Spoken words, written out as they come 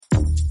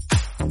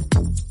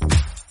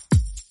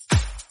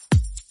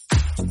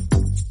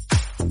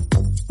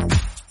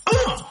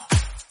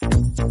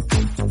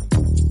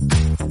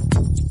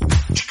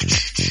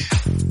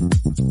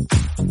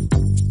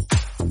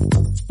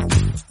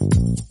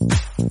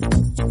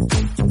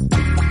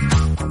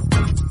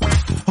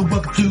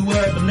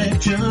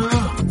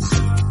legends.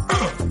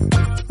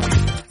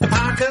 The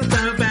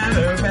podcast about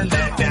urban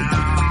legends.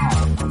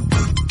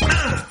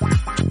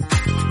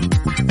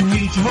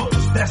 Meet your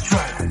host, that's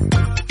right,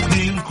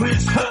 Neil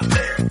Chris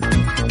Hunter.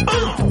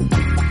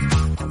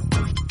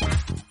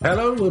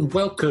 Hello and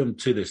welcome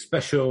to this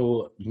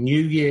special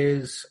New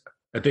Year's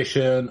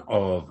edition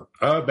of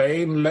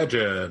Urban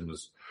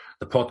Legends,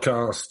 the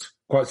podcast,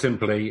 quite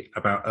simply,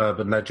 about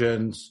urban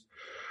legends.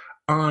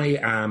 I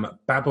am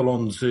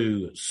Babylon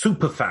Zoo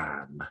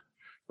superfan,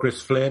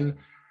 Chris Flynn,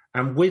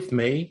 and with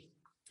me,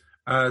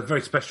 a very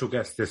special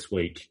guest this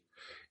week.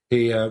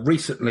 He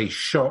recently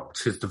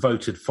shocked his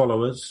devoted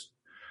followers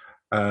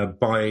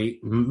by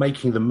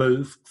making the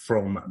move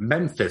from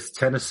Memphis,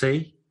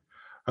 Tennessee,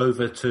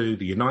 over to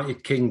the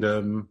United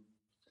Kingdom.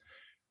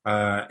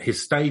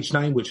 His stage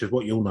name, which is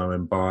what you'll know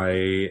him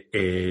by,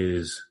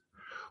 is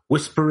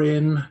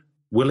Whispering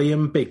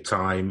William Big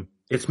Time.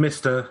 It's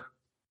Mr.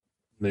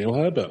 Neil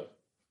Herbert.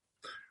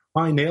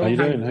 Hi, Neil. How you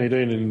doing? How you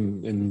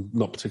doing in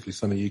not particularly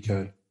sunny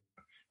UK?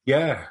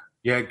 Yeah,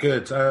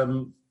 good.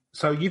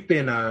 So you've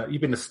been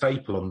a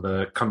staple on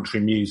the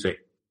country music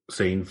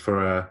scene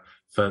for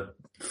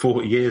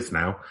 40 years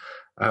now.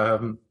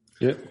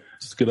 Yeah,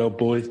 just a good old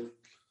boy,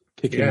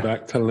 kicking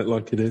back, telling it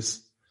like it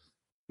is.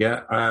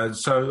 Yeah.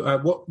 So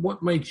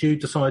what made you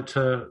decide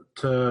to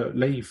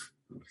leave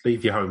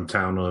your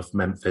hometown of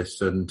Memphis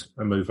and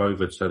move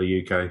over to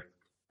the UK?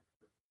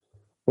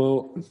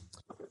 Well,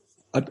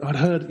 I'd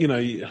heard, as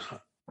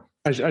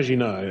you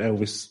know,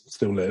 Elvis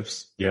still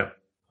lives. Yeah.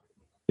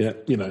 Yeah,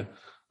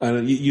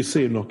 and you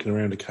see him knocking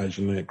around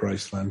occasionally at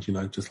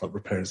Graceland, just like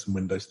repairing some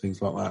windows,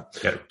 things like that.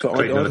 Yeah, but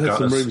I'd heard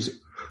some rumours.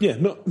 Yeah,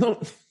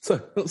 not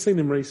seen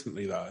him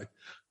recently though.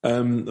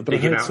 But I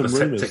heard some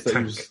rumours that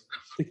he was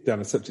sticking down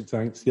the septic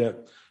tanks. Yeah,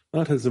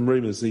 I'd heard some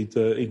rumours he'd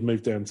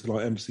moved down to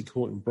like Embassy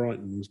Court in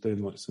Brighton and was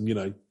doing like some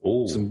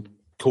some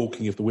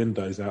caulking of the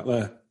windows out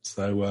there.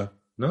 So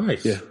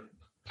nice. Yeah,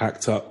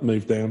 packed up,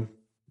 moved down.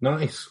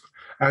 Nice.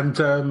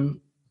 And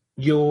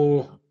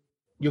your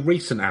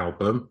recent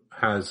album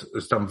has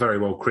done very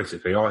well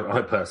critically.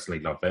 I personally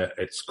love it.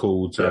 It's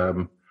called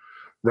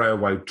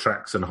Railway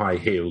Tracks and High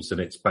Heels,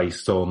 and it's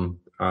based on,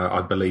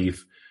 I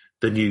believe,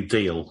 the New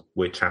Deal,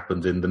 which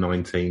happened in the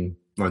 1930s.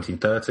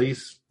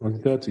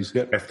 1930s,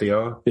 yeah.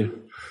 FDR.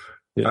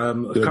 Yeah.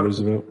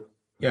 Roosevelt.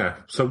 Yeah.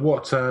 So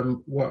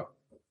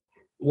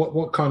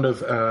what kind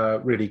of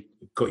really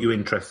got you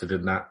interested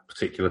in that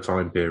particular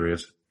time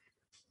period?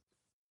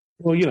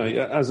 Well,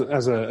 as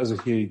a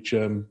huge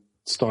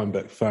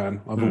Steinbeck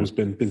fan, I've always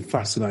been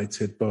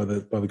fascinated by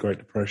the Great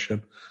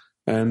Depression,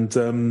 and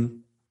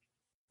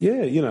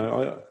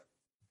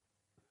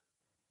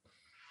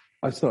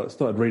I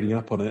started reading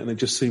up on it, and it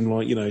just seemed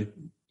like a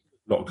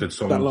lot of good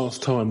songs. That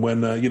last time when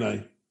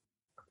the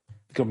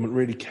government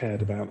really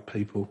cared about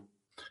people.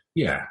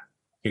 Yeah,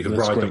 you can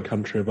ride this great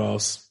country of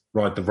ours.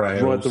 Ride the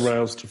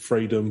rails to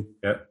freedom.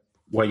 Yeah,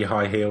 wear your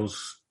high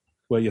heels.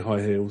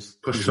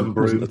 Push some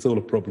broom. That's all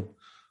a problem.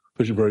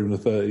 Push a broom in the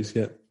 30s.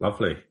 Yeah,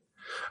 lovely.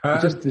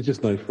 There's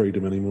just no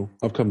freedom anymore.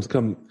 I've come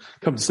to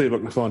see if I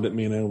can find it.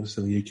 Me and Elvis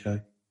in the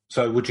UK.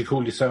 So, would you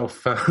call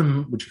yourself a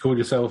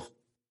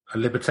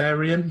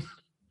libertarian?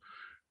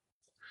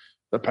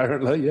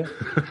 Apparently, yeah.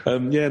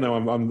 No,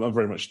 I'm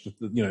very much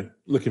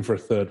looking for a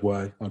third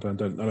way. I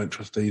don't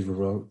trust either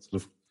of our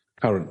sort of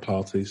current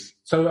parties.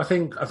 So I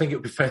think it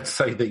would be fair to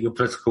say that your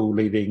political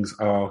leanings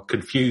are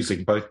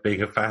confusing, both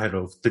being a fan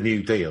of the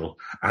New Deal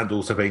and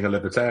also being a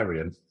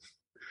libertarian.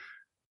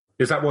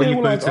 Is that why you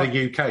moved to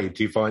the UK?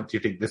 Do you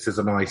think this is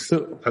a nice,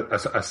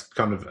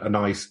 kind of a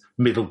nice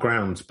middle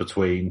ground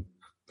between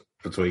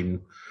sort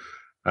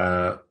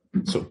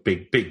of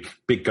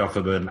big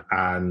government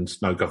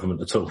and no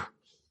government at all?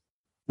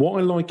 What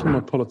I like in my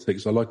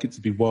politics, I like it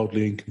to be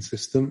wildly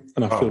inconsistent,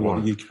 and I feel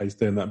like the UK is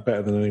doing that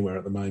better than anywhere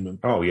at the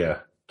moment. Oh yeah,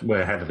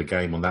 we're ahead of the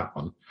game on that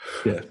one.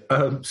 Yeah.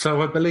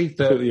 So I believe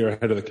that you're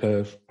ahead of the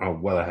curve. Oh,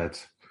 well ahead.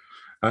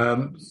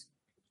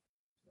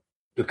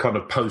 The kind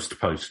of post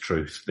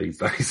truth these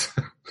days.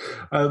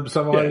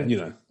 So I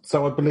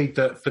believe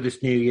that for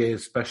this New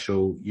Year's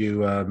special, you've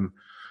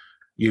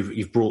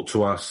brought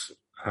to us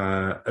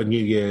a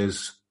New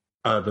Year's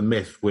urban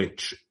myth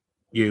which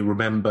you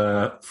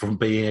remember from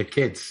being a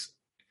kid.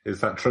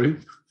 Is that true?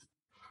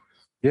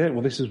 Yeah.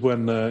 Well, this is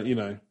when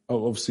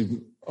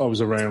obviously I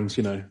was around.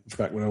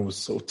 Back when I was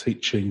sort of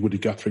teaching Woody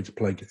Guthrie to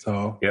play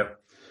guitar. Yep.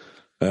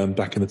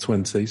 Back in the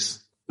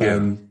 20s.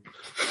 Yeah.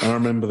 I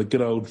remember the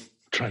good old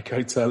Drake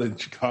Hotel in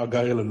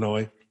Chicago,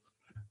 Illinois,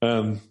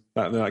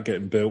 that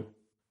getting built.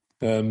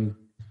 You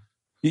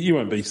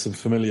won't be so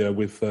familiar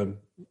with the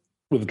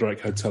Drake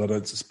Hotel, I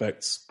don't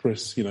suspect,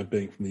 Chris,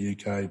 being from the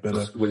UK. But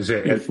is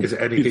it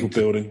anything beautiful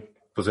building?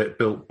 Was it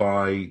built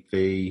by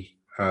the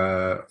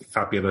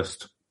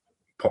fabulous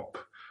pop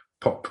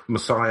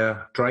messiah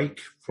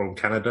Drake from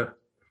Canada?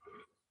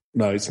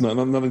 No, it's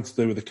nothing to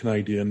do with the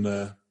Canadian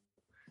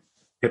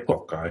hip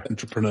hop guy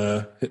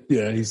entrepreneur.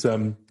 Yeah, he's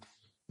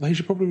He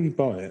should probably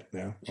buy it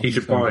now. He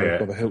should buy it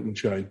by the Hilton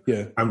chain,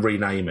 yeah, and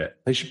rename it.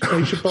 He should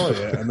buy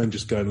it and then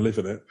just go and live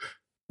in it.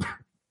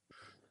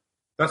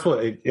 That's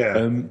what.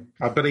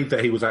 I believe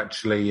that he was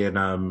actually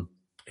in.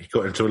 He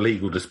got into a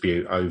legal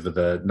dispute over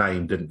the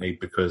name, didn't he?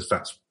 Because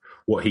that's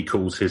what he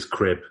calls his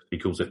crib. He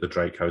calls it the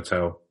Drake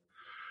Hotel.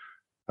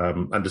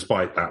 And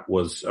despite that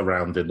was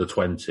around in the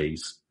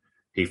 20s,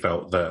 he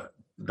felt that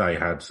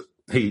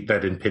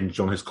they'd impinged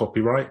on his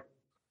copyright.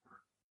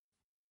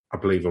 I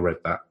believe I read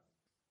that.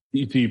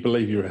 Do you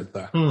believe you read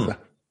that?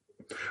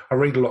 I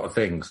read a lot of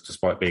things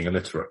despite being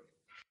illiterate.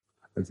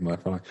 Isn't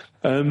that funny?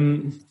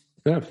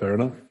 Yeah, fair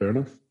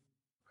enough.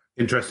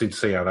 Interesting to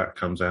see how that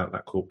comes out,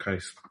 that court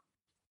case.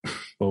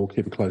 Well, we'll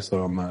keep a close eye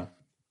on that.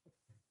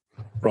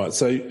 Right,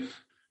 so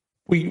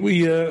back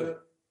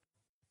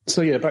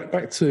to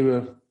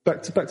the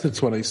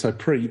 20s. So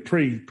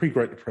pre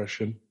Great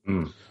Depression,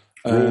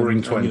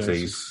 Roaring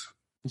 20s.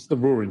 It's the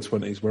Roaring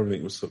 20s where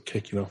everything was sort of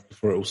kicking off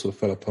before it all sort of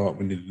fell apart.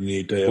 We needed a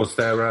new deal. Was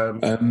there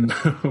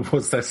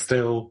was there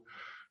still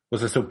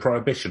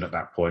prohibition at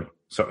that point?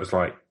 So it was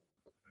like,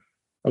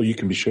 oh, you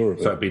can be sure of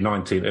it. So it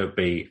would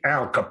be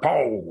Al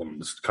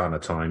Capone's kind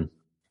of time.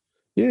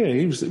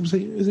 Yeah, was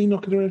he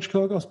knocking around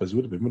Chicago? I suppose he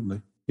would have been,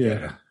 wouldn't he?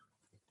 Yeah.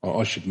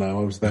 I should know.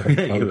 I was there.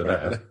 You were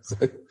there.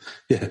 So,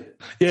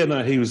 yeah.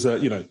 No, he was. I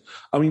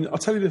mean, I'll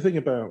tell you the thing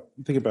about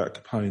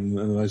Capone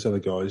and those other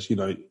guys.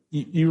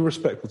 You were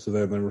respectful to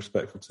them; they were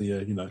respectful to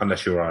you.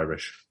 Unless you're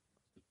Irish.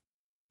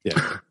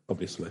 Yeah,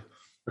 obviously.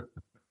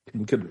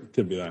 Could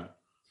be that.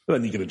 But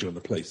then you're going to join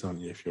the police, aren't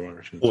you? If you're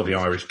Irish, or the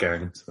Irish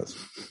gang. So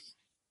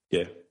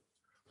yeah.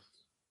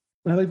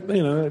 No,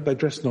 they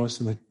dressed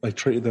nice and they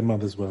treated their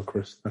mothers well,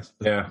 Chris.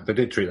 Yeah, they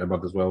did treat their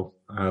mothers well.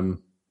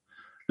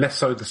 Less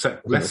so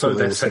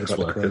their sex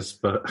workers,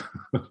 but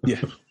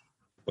yeah.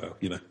 Well,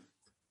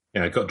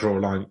 yeah, got to draw a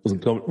line.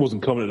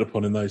 Wasn't commented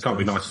upon in those. Can't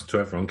be nice to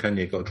everyone, can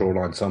you? Got to draw a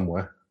line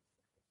somewhere.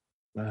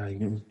 Nah, you're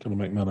going to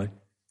make money.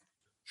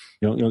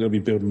 You're not going to be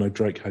building no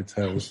Drake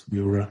hotels.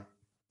 You're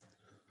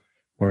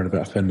worrying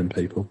about offending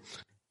people.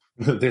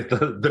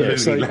 the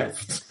movie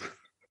left.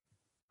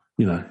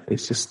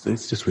 It's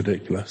just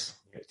ridiculous.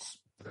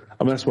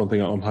 I mean, that's one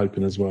thing I'm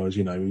hoping as well. Is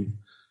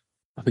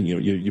I think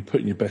you're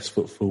putting your best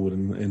foot forward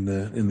in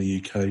the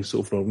UK.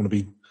 Sort of, I want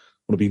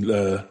to be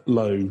low,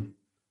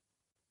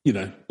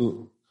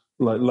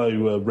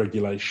 low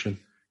regulation.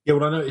 Yeah,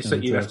 well, I noticed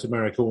that you left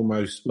America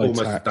almost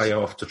the day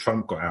after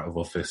Trump got out of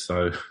office.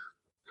 So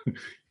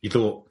you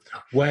thought,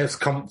 where's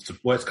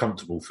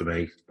comfortable for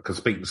me? I can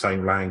speak the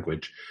same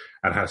language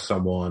and have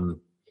someone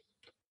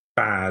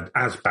bad,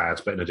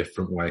 but in a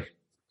different way.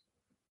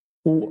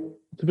 Well,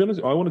 to be honest,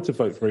 I wanted to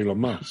vote for Elon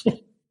Musk,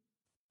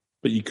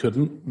 but you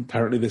couldn't.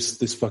 Apparently,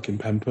 this fucking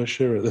pen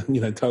pusher,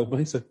 told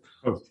me. So,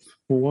 well,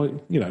 why?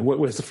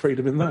 Where's the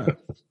freedom in that?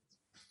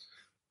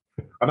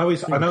 I know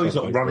he's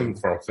not running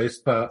for office,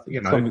 but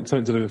something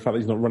to do with the fact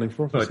that he's not running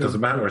for office. Well, it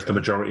doesn't matter if the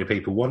majority of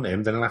people want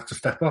him; then he'll have to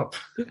step up.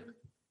 Yeah,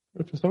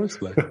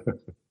 precisely.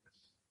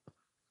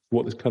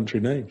 What this country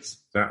needs.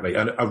 Exactly,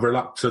 and a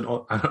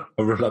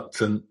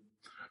reluctant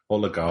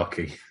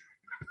oligarchy.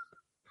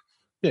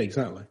 Yeah,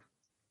 exactly.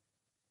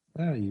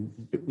 You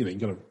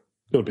got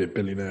to be a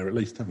billionaire at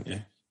least, haven't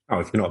you? Oh,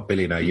 if you're not a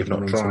billionaire, you've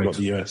not tried. Like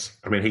the US.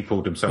 I mean, he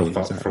pulled himself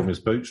up from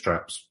his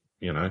bootstraps.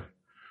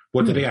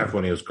 What did he have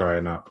when he was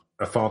growing up?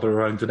 A father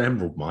who owned an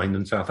emerald mine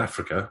in South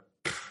Africa.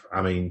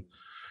 I mean,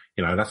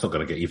 that's not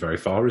going to get you very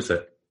far, is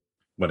it?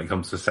 When it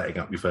comes to setting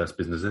up your first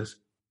businesses.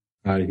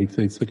 He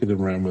took it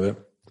around with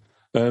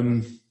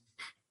it.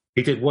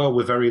 He did well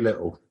with very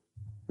little.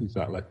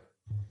 Exactly.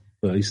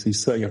 But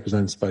he's setting up his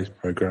own space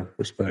program.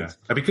 Respect. Yeah.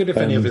 It'd be good if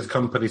any of his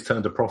companies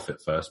turned a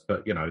profit first,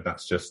 but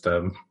that's just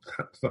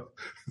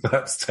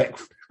that's tech.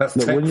 That's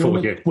tech for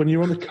you. When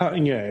you're on the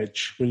cutting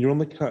edge,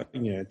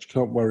 you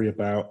can't worry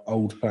about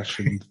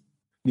old-fashioned,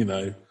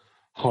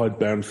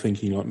 hidebound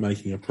thinking like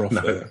making a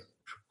profit. No.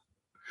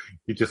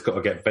 You just got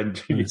to get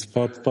venture. It's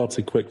far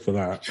too quick for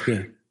that. Yeah,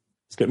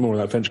 let's get more of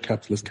that venture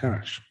capitalist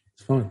cash.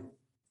 It's fine.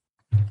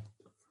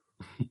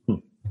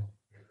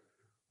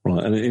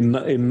 Right, and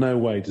in no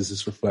way does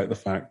this reflect the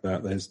fact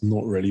that there's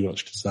not really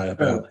much to say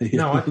about the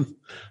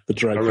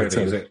Drake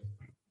Hotel.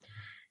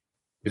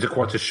 Is it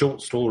quite a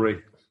short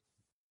story?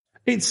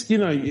 It's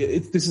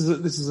this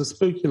is a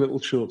spooky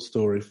little short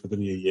story for the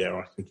new year.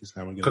 I think is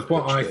how we're going. Because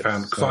what I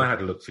found, because I had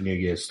a look for New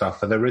Year's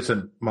stuff, and there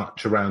isn't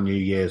much around New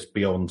Year's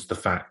beyond the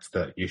fact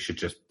that you should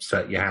just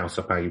set your house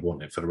up how you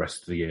want it for the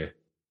rest of the year.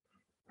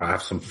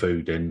 Have some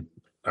food in,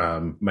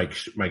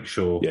 make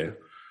sure. Yeah.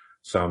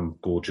 Some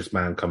gorgeous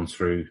man comes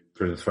through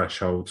the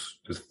thresholds.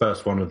 It's the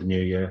first one of the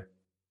new year.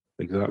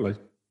 Exactly.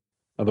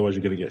 Otherwise,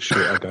 you're going to get shit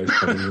out goes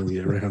coming all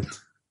year round.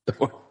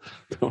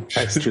 Don't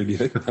pester you.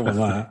 Don't want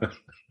that.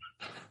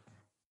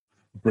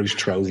 British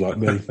trolls like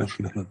me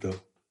knocking on the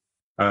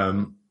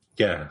door.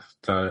 Yeah.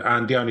 So,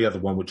 and the only other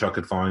one which I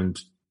could find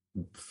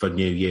for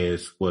New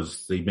Year's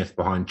was the myth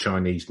behind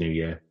Chinese New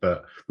Year,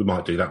 but we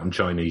might do that on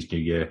Chinese New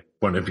Year.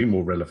 Won't it be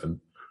more relevant?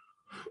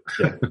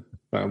 Yeah.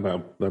 That'll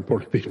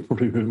probably be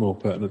a bit more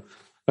pertinent.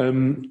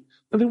 And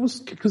there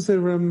was, because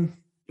they're, what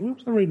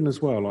was I reading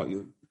as well? Like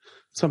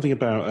something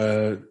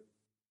about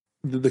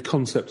the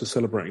concept of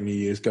celebrating New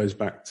Year's goes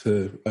back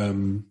to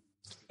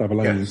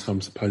Babylonian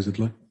times,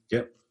 supposedly.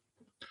 Yep.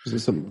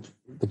 Is it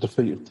the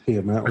defeat of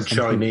Tiamat? And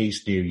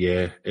Chinese New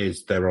Year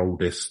is their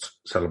oldest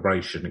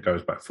celebration. It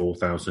goes back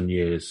 4,000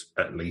 years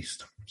at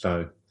least.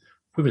 So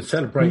we've been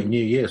celebrating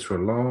New Year's for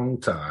a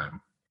long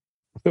time.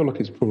 I feel like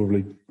it's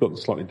probably got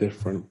slightly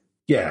different.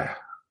 Yeah.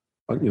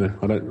 I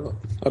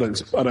don't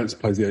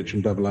suppose the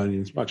ancient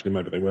Babylonians, actually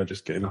maybe they were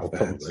just getting off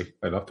their heads.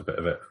 They loved a bit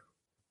of it.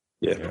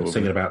 Yeah, probably.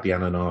 Singing about the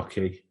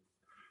Anunnaki.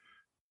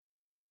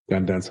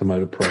 Going down some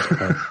overpriced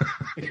pub.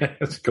 Yeah,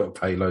 it's got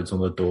payloads on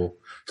the door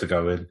to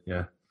go in,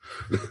 yeah.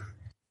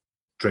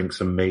 Drink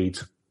some mead.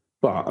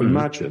 But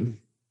imagine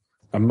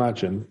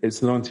it's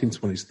the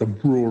 1920s, the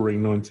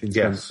roaring 1920s.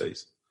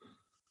 Yes.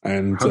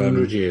 And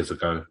 100 years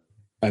ago.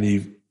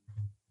 And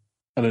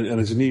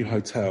there's a new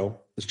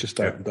hotel that's just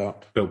opened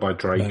up. Built by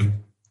Drake.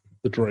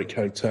 The Drake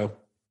Hotel.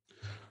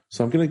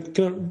 So I'm going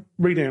to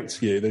read out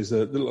to you. There's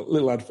a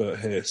little advert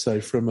here.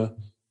 So from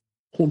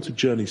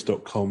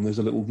hauntedjourneys.com, there's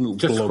a little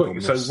just blog quick, on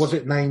this. So was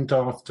it named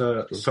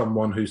after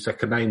someone whose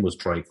second name was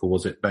Drake, or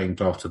was it named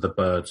after the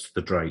birds,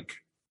 the Drake?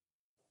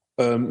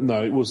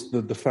 No, it was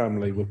the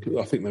family.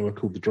 I think they were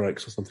called the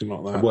Drakes or something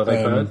like that. Were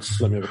they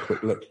birds? Let me have a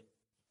quick look.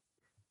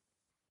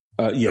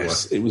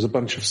 Yes, it was a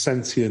bunch of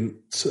sentient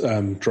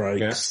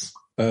Drakes.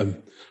 Yeah.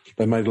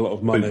 They made a lot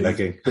of money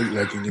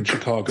bootlegging in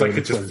Chicago. They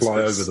could just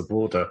fly over the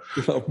border. A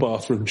lot of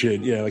bathroom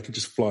gin. Yeah, they could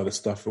just fly the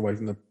stuff away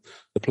from the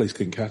police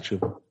couldn't catch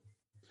them.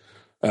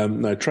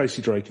 No,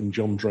 Tracy Drake and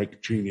John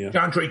Drake Jr.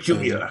 John Drake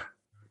Jr.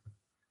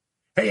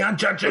 Hey, I'm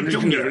John Drake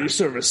Jr.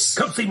 Service.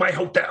 Come see my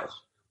hotel.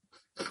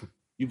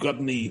 You got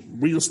any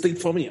real estate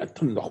for me? I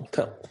come in the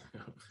hotel.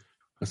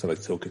 That's how they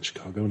talk in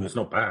Chicago, isn't it? It's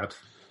not bad.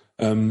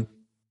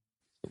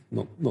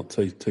 Not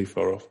too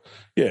far off.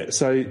 Yeah.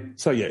 So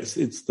yeah,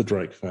 it's the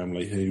Drake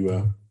family who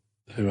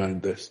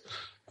owned this.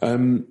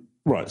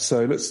 Right.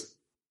 So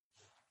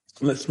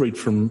let's read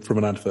from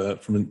an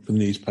advert from the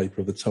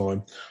newspaper of the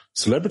time.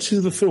 Celebrities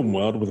of the film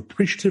world with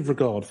appreciative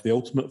regard for the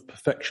ultimate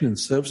perfection in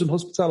service and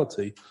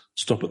hospitality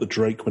stop at the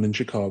Drake when in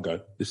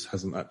Chicago. This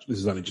has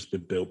only just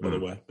been built, by the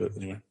way. But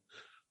anyway,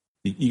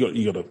 you got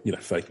to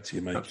fake it till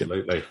you make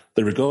Absolutely. it.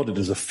 They're regarded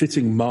as a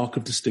fitting mark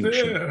of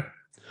distinction. Yeah.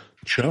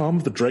 The charm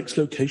of the Drake's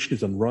location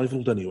is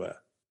unrivaled anywhere.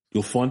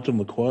 You'll find it on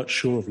the quiet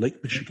shore of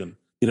Lake Michigan,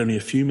 yet only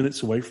a few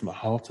minutes away from the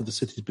heart of the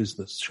city's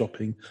business,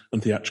 shopping,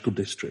 and theatrical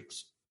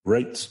districts.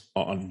 Rates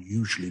are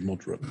unusually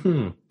moderate.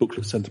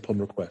 Booklet sent upon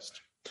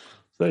request.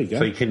 So there you go.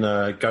 So you can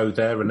go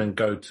there and then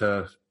go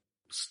to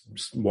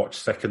watch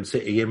Second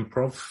City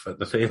Improv at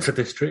the Theatre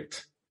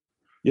District.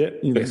 Yeah.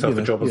 Get yourself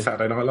a job on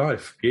Saturday Night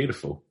Live.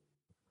 Beautiful.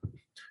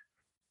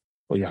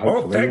 Well, yeah,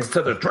 all thanks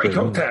to the Drake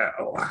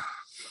Hotel.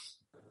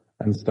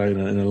 And staying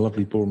in a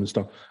lovely ballroom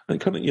style.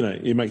 And kind of,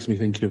 it makes me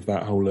think of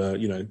that whole,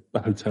 the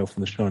hotel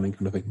from The Shining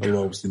kind of thing.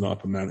 Although obviously not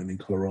up a mountain in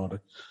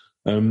Colorado.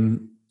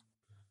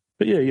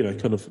 But yeah,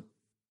 kind of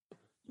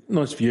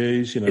nice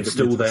views. It's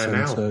still there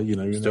now.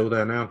 Still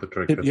there now, the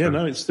Drake Hotel. Yeah,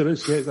 no, it still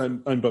is. Yeah, it's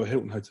owned by the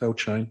Hilton Hotel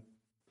chain.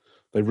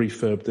 They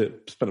refurbed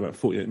it, spent about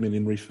 $48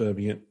 million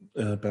refurbing it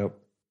about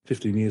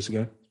 15 years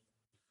ago.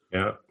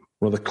 Yeah.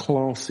 One of the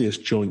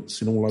classiest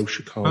joints in all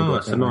Chicago. Oh,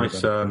 it's a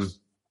nice...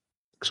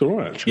 it's all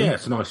right, actually. Yeah,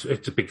 it's nice.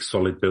 It's a big,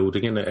 solid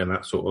building, isn't it? In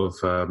that sort of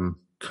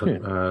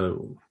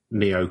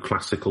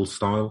neoclassical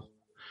style.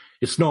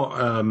 It's not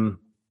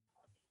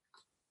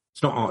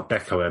Art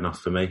Deco enough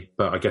for me,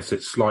 but I guess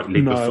it's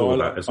slightly before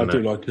that, isn't it? I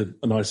do like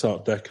a nice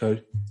Art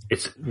Deco.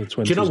 It's in the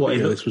 20s, do you know what?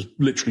 This was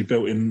literally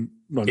built in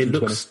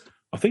 1920.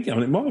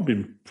 It might have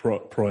been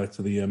prior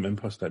to the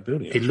Empire State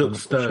Building. It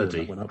looks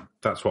sturdy. Sure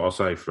that's what I'll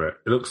say for it.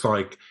 It looks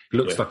like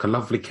a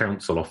lovely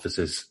council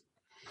offices.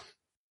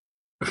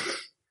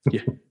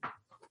 Yeah.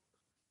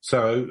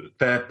 So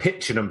they're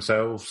pitching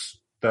themselves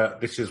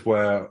that this is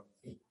where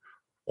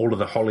all of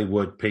the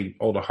Hollywood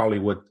people, all the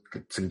Hollywood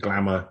and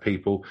glamour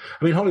people.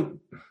 I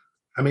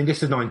mean,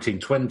 this is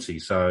 1920,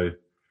 so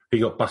you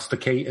got Buster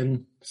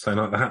Keaton,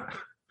 something like that.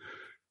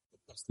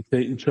 Buster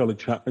Keaton, Charlie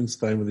Chaplin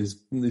staying with his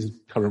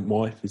current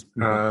wife.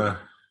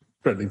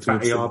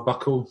 Fatty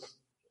Arbuckle.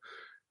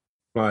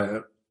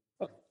 Right.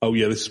 Oh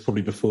yeah, this is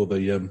probably before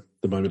the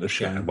moment of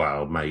shame. Yeah,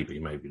 well, maybe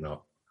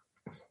not.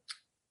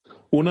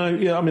 Well, no,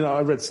 yeah. I mean, I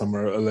read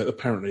somewhere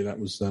apparently that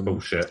was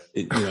bullshit.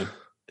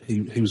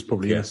 He was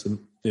probably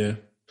innocent. Yeah,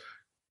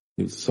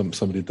 it was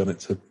somebody had done it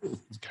to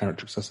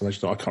character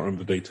assassination. I can't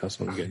remember the details.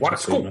 So what a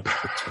scoop!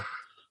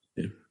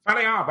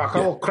 Fatty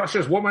Arbuckle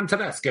crushes woman to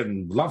desk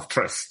in love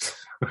tryst.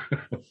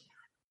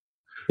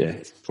 Yeah,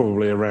 it's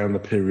probably around the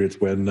period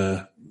when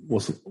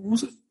was it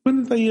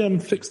when they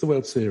fixed the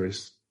World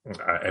Series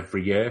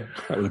every year.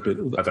 That would have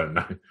been. I don't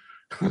know.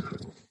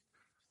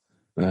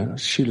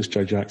 Shoeless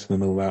Joe Jackson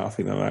and all that. I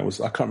think that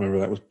was. I can't remember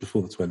if that was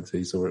before the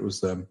 20s or it was.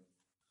 So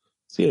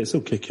yeah, it's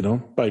all kicking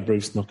on. Babe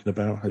Ruth's knocking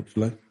about.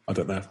 Hopefully, I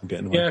don't know if I'm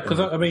getting away. Yeah, because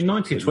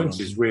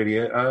 1920s is really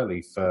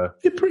early for.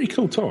 Yeah, pretty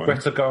cool time.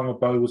 Greta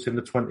Garbo was in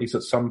the 20s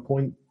at some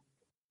point.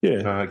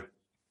 Yeah,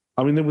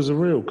 I mean there was a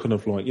real kind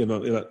of like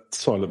that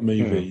silent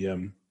movie.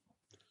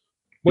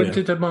 When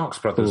did the Marx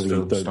Brothers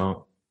film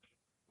start?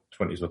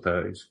 20s or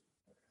 30s?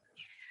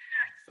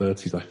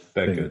 30s, I think.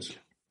 They're good.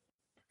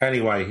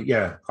 Anyway,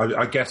 yeah,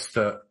 I guess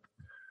that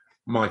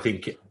my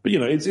thinking... But,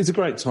 it's a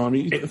great time.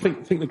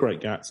 Think The Great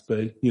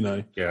Gatsby,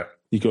 Yeah.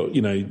 You got,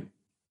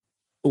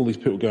 all these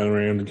people going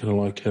around and kind of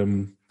like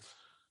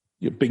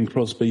Bing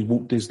Crosby,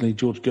 Walt Disney,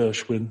 George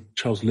Gershwin,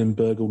 Charles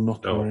Lindbergh all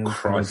knocking around. Oh,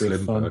 Christ,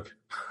 Lindbergh.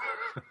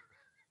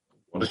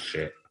 What a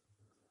shit.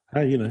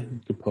 Hey,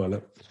 good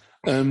pilot.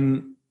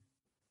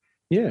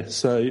 Yeah,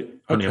 so... Okay.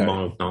 Only a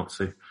mild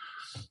Nazi.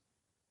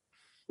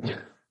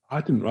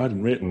 I didn't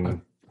really...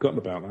 I've forgotten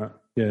about that.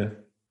 Yeah.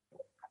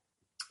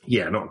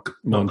 Yeah, not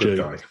a good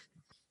guy.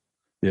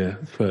 Yeah,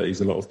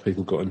 30s, a lot of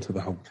people got into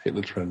the whole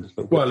Hitler trend.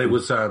 Well, he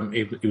was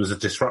a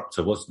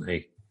disruptor, wasn't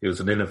he? He was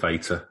an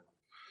innovator.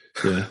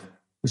 Yeah.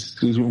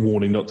 This is a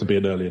warning not to be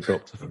an early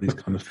adopter for these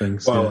kind of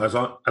things. Well, as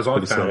I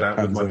found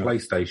out with my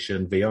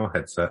PlayStation VR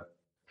headset,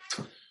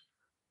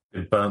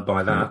 been burnt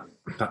by that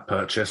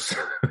purchase.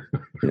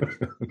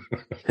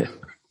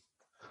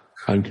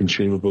 Home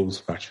consumables,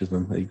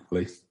 fascism,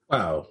 equally.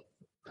 Wow.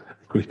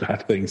 Equally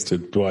bad things to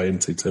buy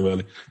into too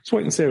early. Just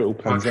wait and see how it all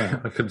pans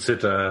out. I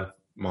consider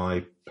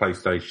my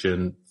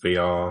PlayStation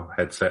VR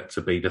headset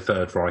to be the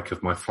Third Reich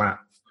of my flat.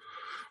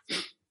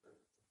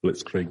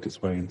 Blitzkrieg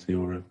its way into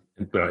your...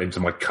 into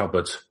my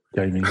cupboard.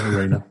 Gaming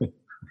arena.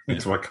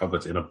 Into my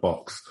cupboard in a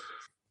box.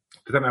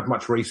 They don't have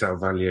much resale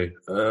value.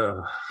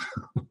 All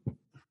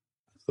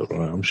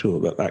right, I'm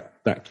sure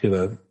that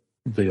killer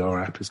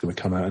VR app is going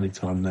to come out any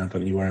time now.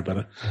 Don't you worry about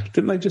it.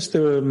 Didn't they just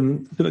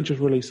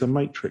release a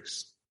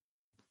Matrix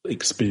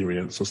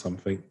experience or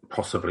something?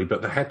 Possibly,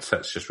 but the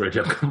headset's just really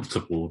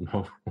uncomfortable and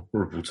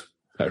horrible.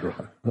 Oh,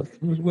 right.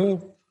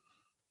 Well,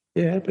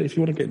 yeah, but if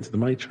you want to get into the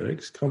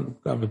Matrix, can't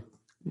have a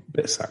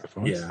bit of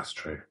sacrifice. Yeah, that's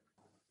true.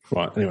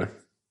 Right. Anyway,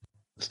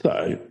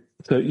 so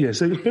it was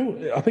built.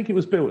 I think it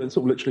was built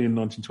sort of literally in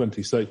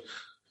 1920. So.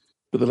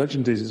 But the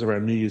legend is it's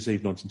around New Year's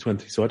Eve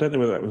 1920, so I don't know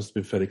whether that must have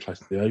been fairly close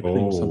to the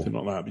opening or something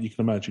like that. But you can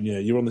imagine,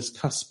 you're on this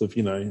cusp of,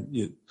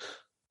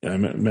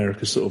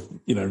 America sort of,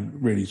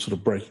 really sort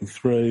of breaking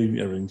through.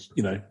 Everyone's,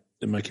 they're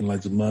making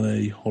loads of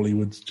money.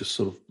 Hollywood's just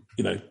sort of,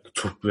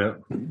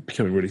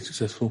 becoming really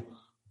successful.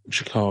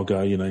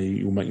 Chicago,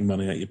 you're making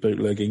money out your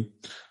bootlegging.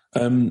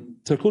 So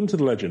according to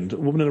the legend, a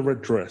woman in a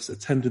red dress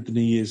attended the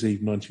New Year's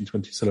Eve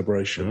 1920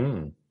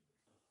 celebration.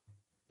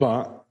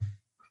 But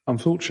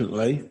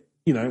unfortunately...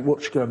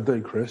 what you go and do,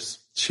 Chris?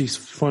 She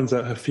finds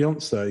out her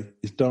fiancé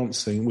is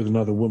dancing with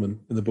another woman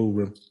in the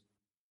ballroom.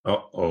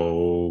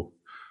 Uh-oh.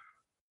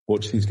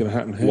 What do you think is going to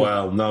happen here?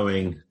 Well,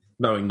 knowing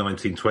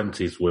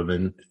 1920s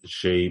women,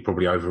 she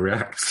probably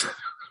overreacts.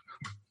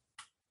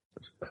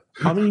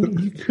 I mean,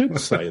 you could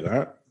say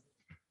that.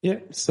 Yeah,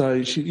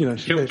 so she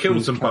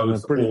kills them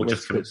both or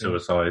just commits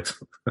suicide.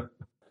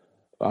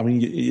 I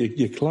mean,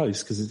 you're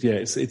close because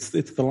it's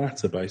the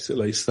latter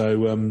basically.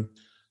 So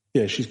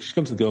she's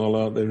gone to the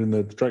gala. They're in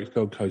the Drake's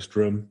Gold Coast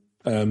room.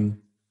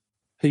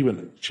 She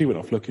went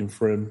off looking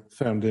for him,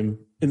 found him,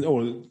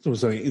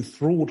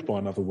 enthralled by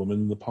another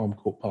woman in the Palm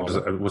Court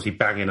parlour. Was he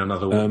banging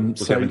another woman?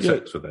 Was he having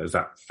sex with her? Is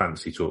that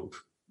fancy talk?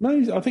 No,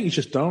 I think he's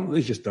just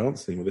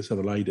dancing with this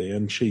other lady,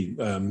 and she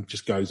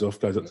just goes up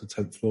to the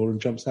 10th floor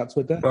and jumps out to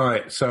her death.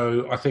 Right.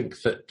 So I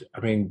think that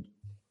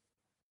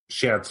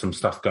she had some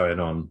stuff going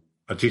on.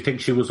 Do you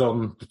think she was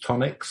on the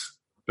tonics?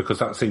 Because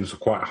that seems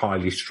quite a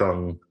highly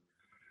strung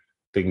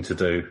thing to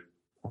do.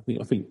 I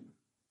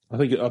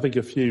think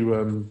a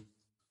few.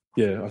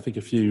 I think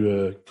a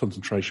few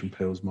concentration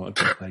pills might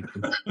have been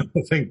taken.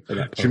 I think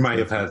she may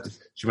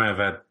have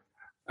had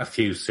a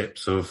few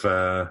sips of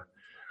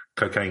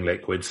cocaine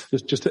liquids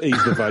just to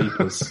ease the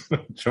vapours.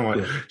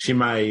 She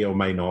may or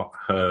may not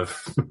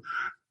have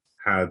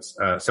had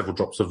several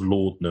drops of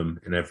laudanum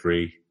in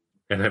every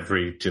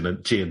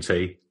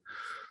G&T.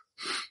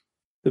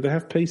 Did they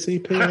have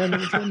PCP in the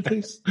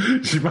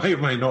 20s? She may or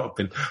may not have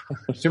been.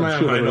 She may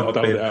or may not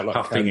have been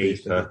huffing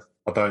ether.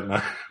 I don't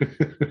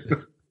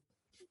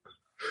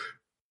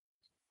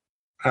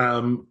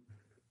know.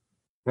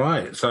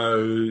 Right,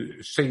 so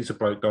sees a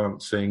bloke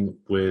dancing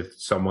with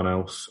someone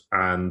else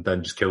and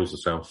then just kills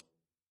herself.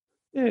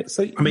 Yeah,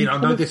 so I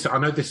know this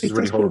is a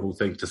really horrible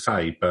thing to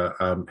say, but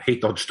he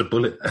dodged a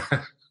bullet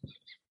there.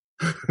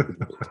 Do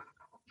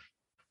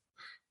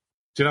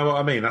you know what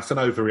I mean? That's an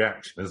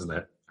overreaction, isn't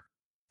it?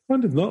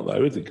 Kind of not,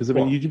 though, is it? Because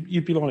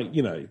you'd be like,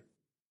 you go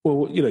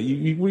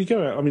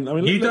out. I mean,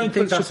 you don't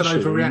think that's an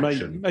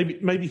overreaction?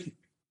 Maybe.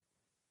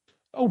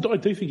 Oh, I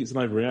do think it's an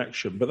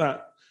overreaction, but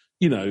that.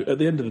 At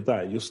the end of the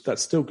day,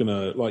 that's still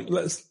gonna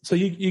So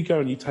you go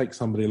and you take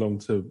somebody along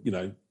to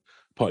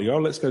party. Oh,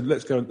 let's go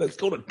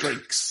to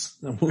Drake's.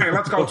 Hey,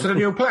 let's go to the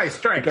new place,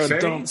 Drake's. Go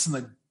and dance in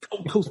the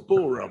Gold Coast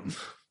ballroom.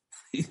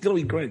 It's gonna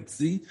be great,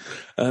 see.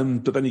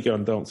 But then you go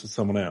and dance with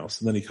someone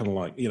else, and then you kind of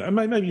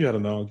maybe you had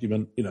an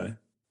argument.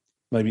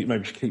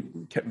 Maybe she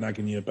kept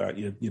nagging you about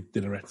your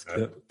dinner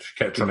etiquette. She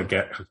kept trying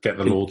to get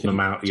the laudanum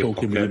out of your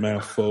talking pocket. With your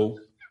mouth full.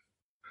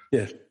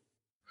 Yeah.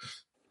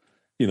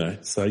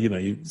 So you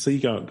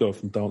go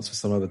off and dance with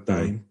some other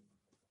dame,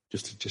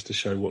 just to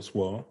show what's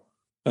what.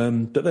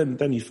 But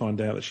then you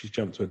find out that she's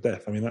jumped to her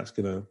death. I mean, that's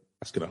gonna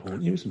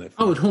haunt you, isn't it?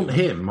 Oh, it would haunt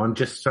him. I'm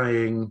just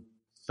saying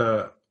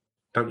that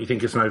Don't you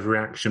think it's an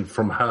overreaction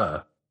from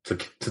her to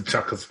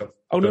chuck herself?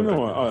 Oh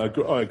no,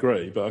 I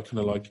agree, but I kind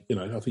of like,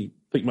 I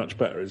think much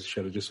better is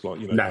she had just like,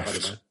 left. I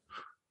don't know,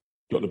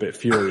 got a bit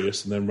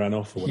furious and then ran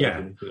off or whatever. Yeah.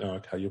 And think,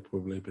 okay, you're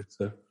probably a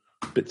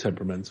bit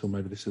temperamental.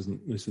 Maybe this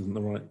isn't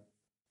the right.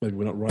 Maybe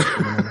we're not right.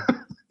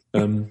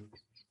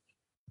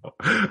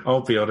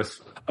 I'll be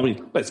honest. I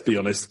mean, let's be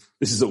honest.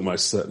 This is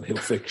almost certainly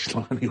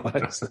fictional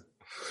anyway. So.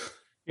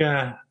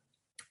 Yeah.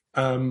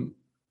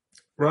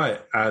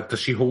 Right. Does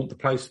she haunt the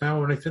place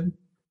now or anything?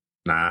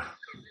 Nah.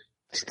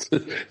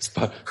 It's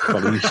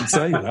funny you should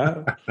say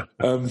that.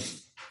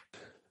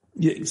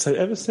 Yeah. So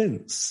ever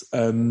since,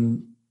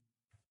 and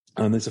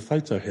there's a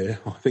photo here.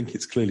 I think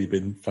it's clearly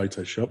been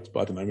photoshopped,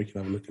 but I don't know. We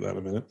can have a look at that in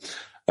a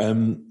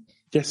minute.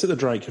 Guests at the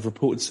Drake have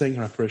reported seeing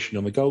her apparition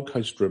on the Gold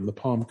Coast Room, the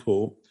Palm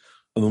Court,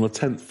 and on the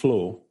 10th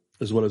floor,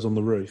 as well as on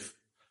the roof.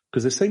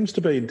 Because there seems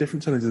to be, in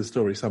different tellings of the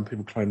story, some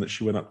people claim that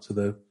she went up to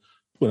the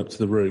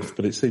roof,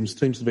 but it seems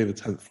to be the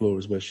 10th floor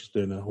is where she's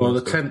doing her. Well,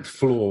 the 10th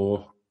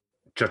floor,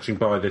 judging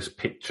by this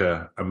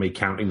picture and me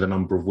counting the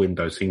number of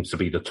windows, seems to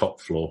be the top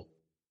floor.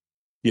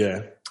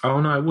 Yeah. Oh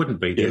no, it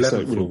wouldn't be. The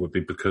 11th floor would be,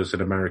 because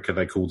in America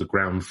they call the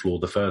ground floor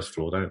the first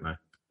floor, don't they?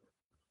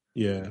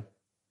 Yeah.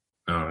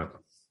 All right.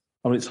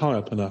 I mean, it's high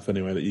up enough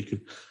anyway that you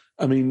could.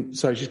 I mean,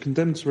 so she's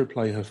condemned to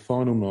replay her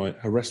final night.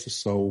 Her restless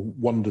soul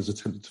wanders,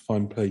 attempted to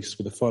find peace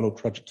with the final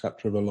tragic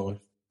chapter of her life.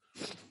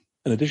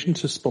 In addition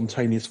to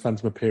spontaneous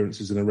phantom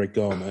appearances in a red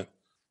garment,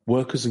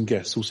 workers and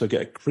guests also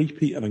get a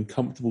creepy and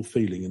uncomfortable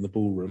feeling in the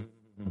ballroom.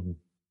 Mm-hmm.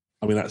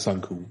 I mean, that's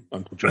Uncle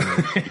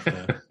John.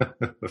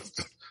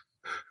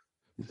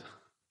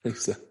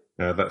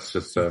 Yeah, that's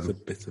just a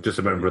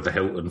member of the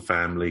Hilton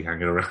family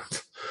hanging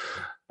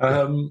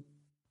around.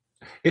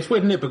 It's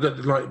weird, isn't it?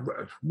 Because, like,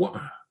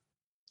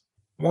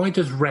 why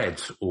does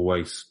red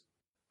always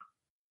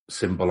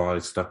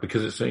symbolise stuff?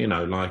 Because it's,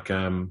 like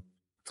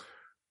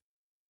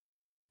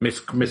Miss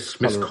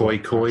Koi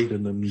Koi, she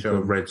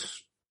had red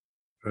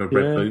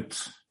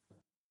boots.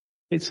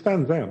 It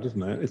stands out,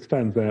 doesn't it? It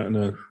stands out in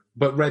a.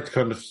 But red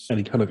kind of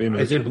any kind of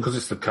image. Is it because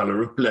it's the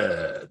colour of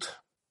blood?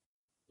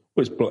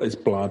 Well, it's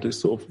blood. It's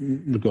sort of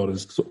regarded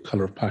as sort of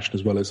colour of passion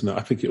as well, isn't it?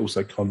 I think it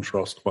also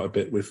contrasts quite a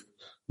bit with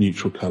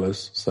neutral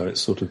colours, so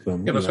it's sort of.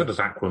 Yeah, but so does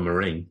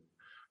aquamarine.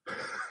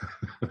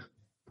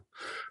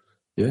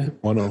 Yeah,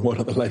 why not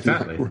the lady?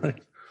 Exactly.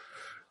 Aquamarine?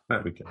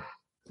 There we go.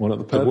 Why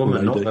not the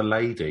woman, lady? Not the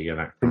lady in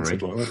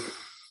aquamarine.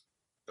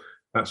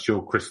 That's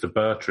your Krista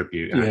Burr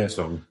tribute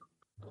song.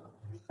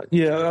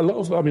 Yeah, a lot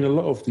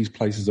of these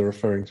places are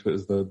referring to it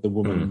as the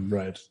woman in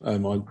red. For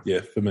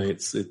me,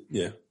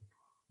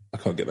 I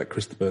can't get that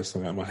Krista Burr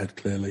song out of my head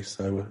clearly,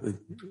 so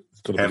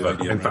it's got to be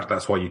Lady in fact,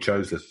 that's why you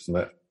chose this, isn't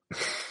it?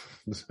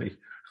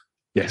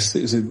 Yes,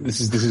 this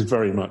is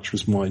very much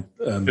was my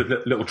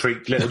little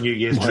New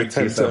Year's treat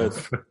to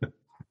yourself.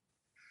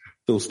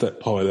 Doorstep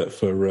pilot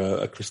for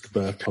a Krista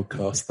Burr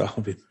podcast that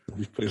I'll be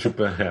putting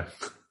up.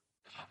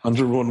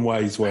 101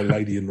 Ways Why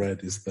Lady in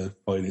Red is the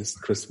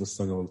finest Christmas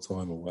song of all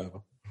time, or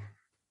whatever.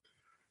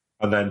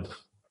 And then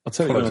I'll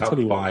tell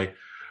you by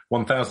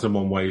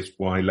 1001 Ways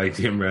Why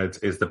Lady in Red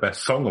is the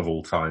best song of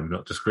all time,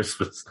 not just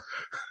Christmas.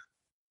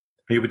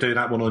 You'll be doing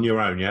that one on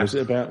your own, yeah? What's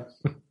it about?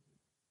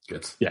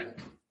 Good. Yeah.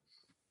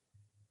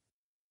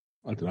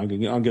 I don't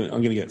know. I'm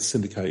going to get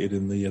syndicated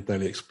in the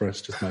Daily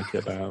Express. Just make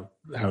it about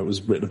how it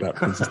was written about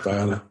Princess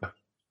Diana.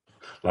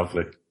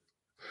 Lovely.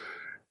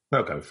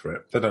 They'll go for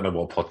it. They don't know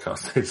what a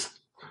podcast is.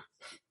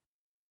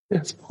 Yeah,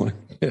 it's fine.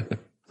 Yeah,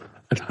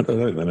 I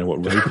don't know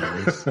what radio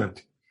is.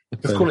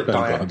 Just call it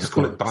Diana. Just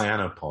call it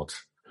Diana Pod.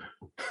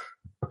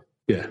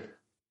 Yeah,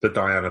 the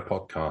Diana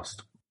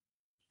podcast.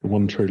 The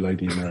one true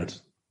lady in red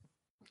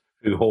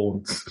who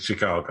haunts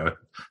Chicago.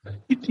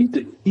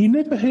 You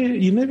never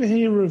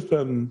hear of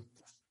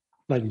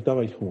Lady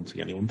Di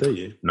haunting anyone, do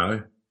you?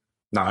 No,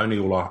 only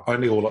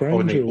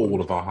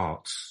all of our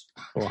hearts.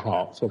 Our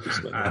hearts,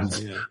 obviously, and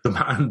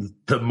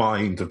the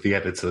mind of the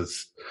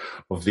editors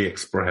of the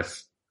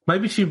Express.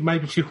 Maybe she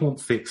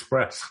haunts the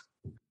Express.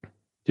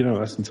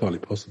 That's entirely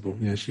possible.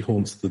 Yeah, she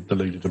haunts the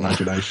deluded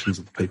imaginations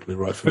of the people who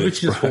write for the Express. Maybe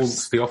she just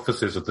haunts the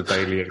offices of the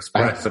Daily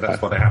Express, so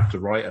that's what they have to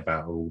write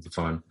about all the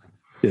time.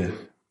 Yeah.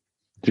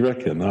 Do you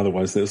reckon?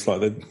 Otherwise, it's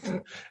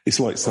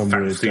like some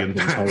weird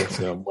horror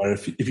film where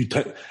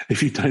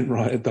if you don't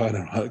write a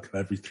Diana article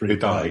every 3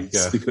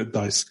 days, you're going to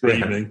die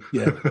screaming.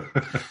 Yeah,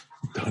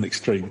 die in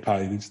extreme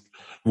pain.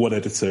 One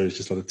editor is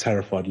just like a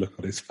terrified look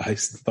on his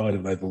face. Died of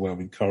an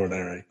overwhelming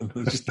coronary.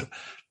 Just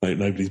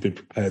nobody's been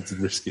prepared to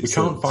risk it. We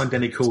can't find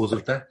any cause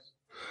of death.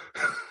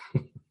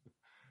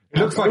 It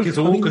looks like it's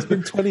all. It's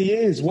been 20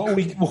 years. What are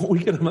we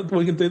going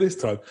to do this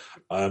time?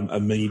 A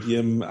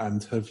medium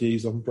and her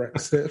views on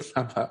Brexit.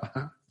 How about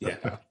that?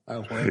 Yeah.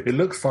 It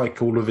looks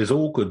like all of his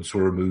organs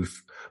were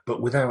removed, but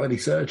without any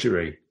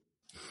surgery.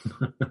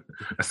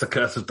 That's the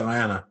curse of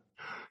Diana.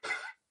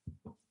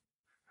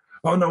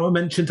 Oh no, I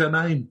mentioned her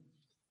name.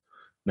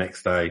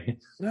 Next day.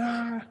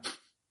 There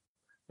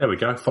we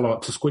go. Follow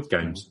up to Squid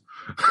Games.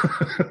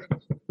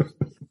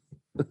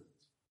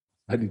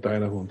 Lady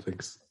Diana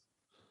hauntings.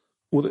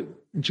 Well, do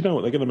you know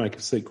what? They're going to make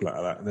a sequel out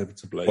of that,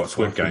 inevitably. What,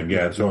 Squid Game?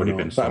 Yeah, it's already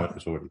been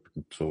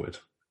sorted.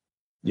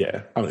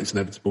 Yeah, I mean, it's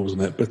inevitable, isn't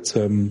it? But,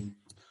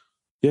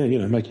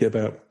 make it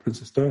about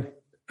Princess Di.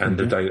 And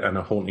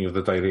a haunting of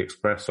the Daily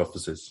Express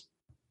offices.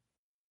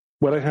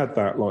 Well, they had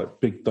that,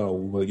 like, big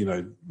doll, like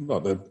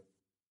the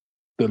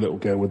little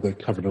girl with the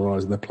covering her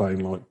eyes, and they're playing,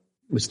 like,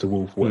 Mr.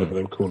 Wolf, whatever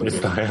they were calling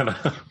it.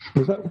 Diana.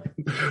 Was that?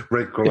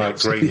 Red, green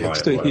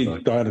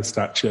light. Diana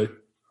statue.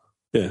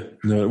 Yeah,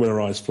 when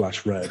her eyes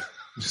flash red.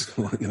 Just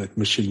like,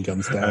 machine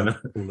guns down.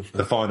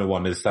 The final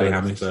one is they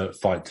have to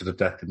fight to the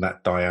death in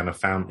that Diana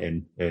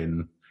fountain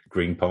in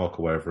Green Park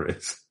or wherever it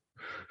is.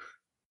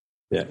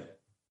 Yeah,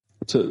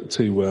 to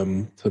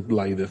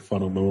lay the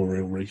final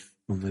memorial wreath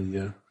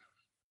on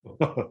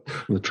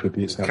the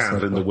tributes outside.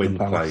 Candle in the Wind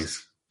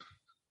plays.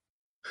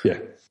 Yeah,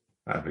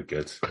 that'd be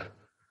good.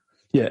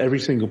 Yeah, every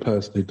single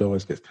person who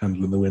dies gets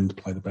Candle in the Wind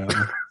played about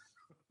them.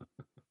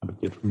 That'd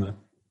be good from there.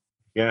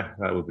 Yeah,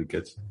 that would be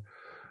good.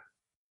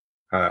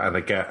 And I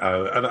get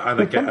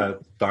a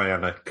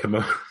Diana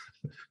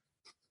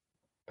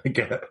I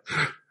get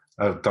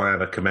a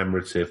Diana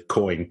commemorative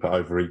coin put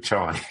over each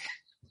eye,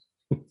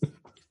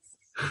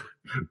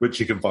 which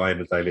you can buy in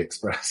the Daily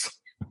Express.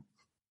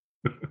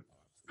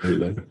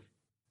 Absolutely.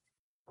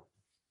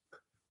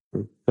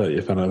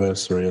 30th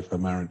anniversary of her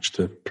marriage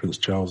to Prince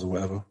Charles or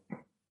whatever. I'm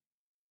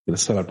going to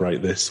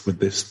celebrate this with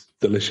this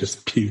delicious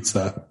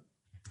pewter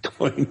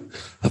coin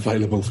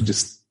available for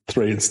just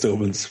 3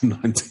 instalments from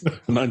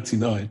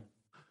 1999.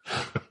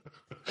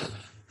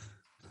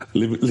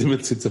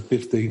 Limited to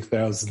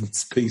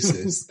 15,000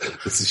 pieces.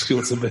 This is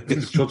sure to be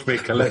a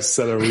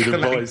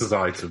collector's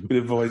item.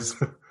 Advise.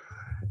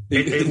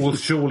 It will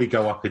surely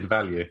go up in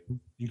value.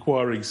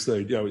 Inquiring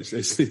soon.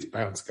 It's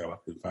bound to go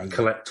up in value.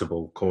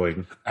 Collectible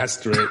coin.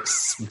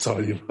 Asterisks from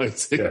tiny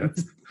writing. Yeah.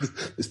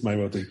 This may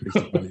well decrease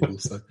in value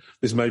also.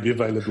 This may be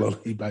available on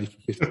eBay for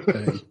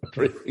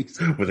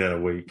 50p. Within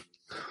a week.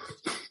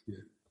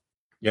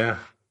 Yeah.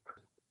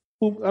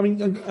 Well, I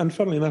mean, and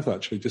funnily enough,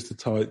 actually, just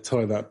to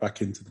tie that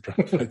back into the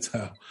Drake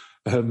Hotel.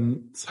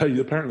 So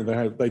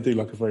apparently they do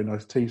like a very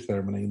nice tea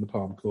ceremony in the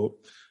Palm Court.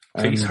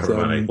 Tea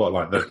ceremony? What,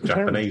 like the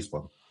Japanese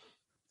one?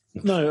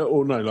 No,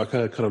 like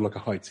a kind of like a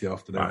high tea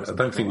afternoon. Right, I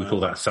don't think we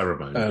call that a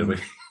ceremony, do we?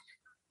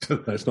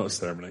 No, it's not a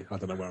ceremony. I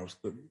don't know where I was.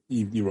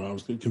 You're right. I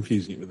was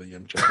confusing it with a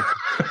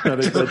Japanese. No,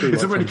 they do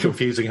it's a really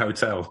confusing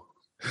hotel.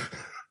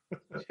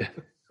 Yeah.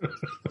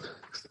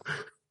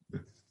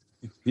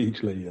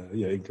 Hugely,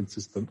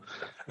 inconsistent.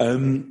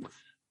 Both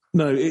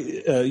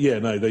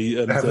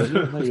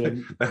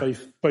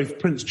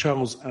Prince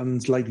Charles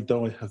and Lady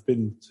Di have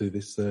been to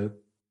this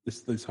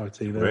high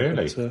tea there.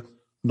 Really? But,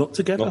 not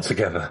together. Not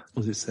together,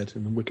 as it said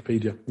in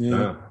Wikipedia.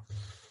 Yeah. Oh,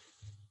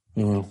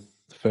 well,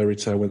 the fairy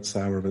tale went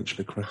sour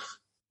eventually, Chris.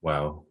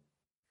 Wow.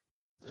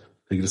 You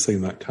could have seen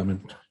that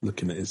coming,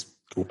 looking at his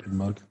gulping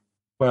mug.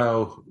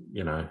 Well,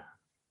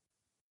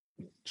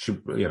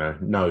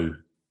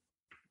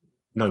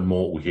 no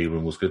mortal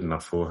human was good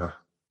enough for her.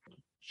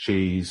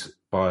 She's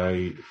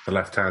by the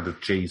left hand of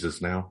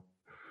Jesus now.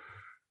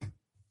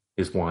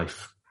 His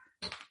wife,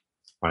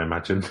 I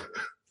imagine.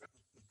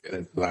 Get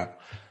into that.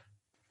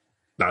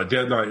 No,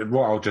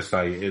 what I'll just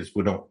say is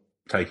we're not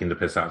taking the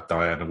piss out of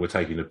Diana. We're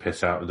taking the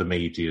piss out of the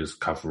media's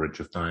coverage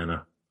of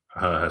Diana.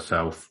 Her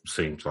herself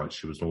seems like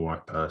she was an all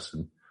right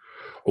person,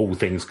 all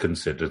things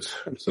considered.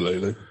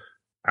 Absolutely.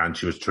 And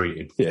she was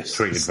treated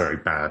very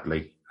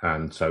badly.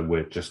 And so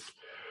we're just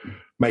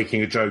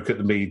making a joke at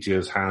the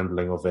media's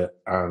handling of it.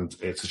 And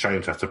it's a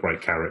shame to have to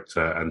break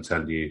character and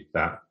tell you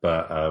that.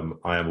 But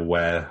I am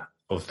aware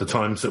of the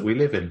times that we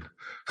live in.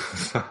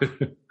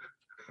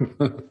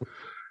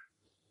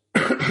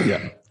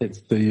 Yeah,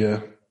 it's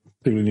the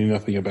people knew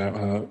nothing about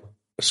her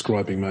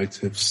ascribing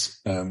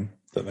motives that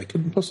they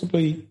couldn't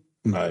possibly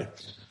know.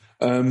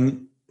 But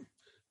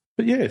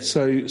yeah,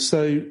 so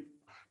staff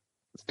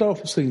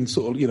have seen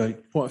sort of,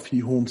 quite a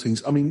few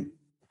hauntings. I mean,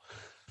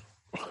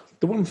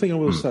 the one thing I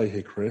will say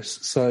here, Chris,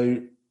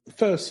 so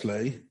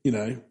firstly,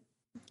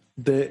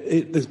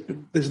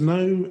 there's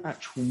no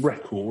actual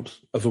record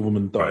of a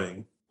woman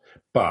dying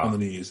on the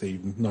New Year's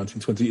Eve in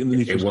 1920.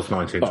 It was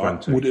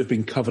 1920. Would it have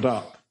been covered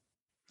up?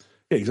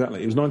 Yeah,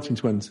 exactly. It was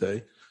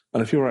 1920,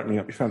 and if you're opening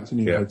up your fancy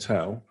new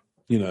hotel,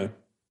 Do you know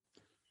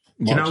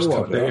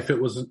what? If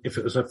it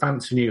was a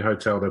fancy new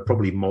hotel, there were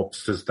probably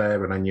mobsters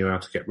there, and they knew how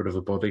to get rid of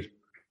a body.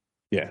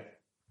 Yeah,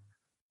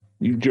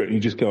 you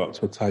just go up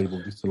to a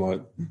table just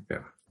to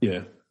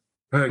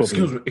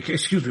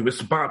excuse me,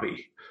 Mr.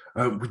 Bobby.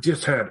 We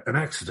just had an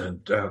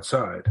accident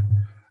outside.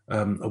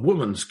 A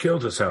woman's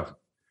killed herself.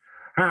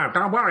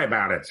 Don't worry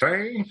about it,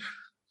 see?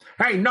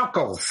 Hey,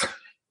 Knuckles,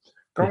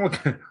 go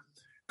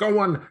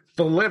and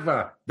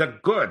deliver the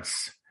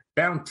goods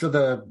down to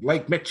the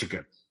Lake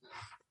Michigan.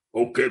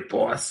 Okay,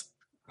 boss.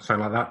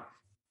 Something like that.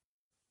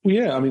 Well,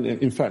 yeah, I mean,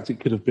 in fact, it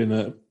could have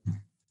been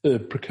a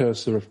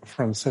precursor of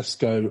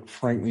Francesco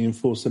Frank the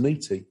Enforcer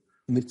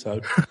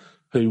Nitto,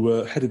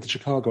 who headed the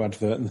Chicago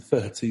advert in the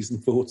 30s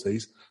and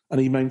 40s, and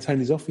he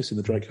maintained his office in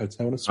the Drake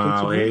Hotel.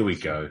 Here we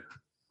go.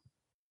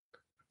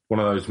 One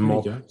of those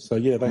mob. So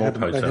yeah, they had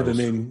an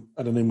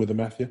in with the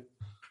mafia.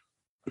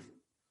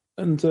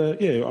 And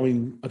yeah, I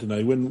mean, I don't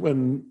know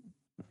when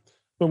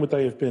would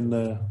they have been?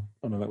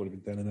 I know that would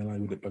have been down in LA,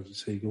 would it, Bugsy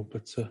Siegel?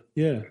 But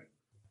yeah,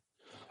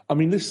 I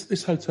mean,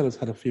 this hotel has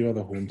had a few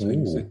other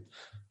hauntings.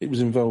 It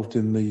was involved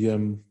in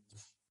the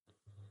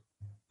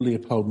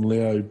Leopold and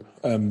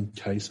Leob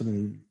case. I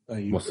mean,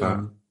 what's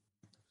that?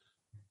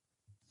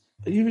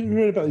 You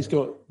read about these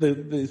guys?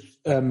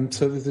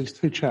 So there's these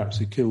two chaps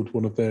who killed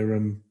one of their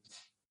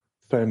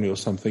family or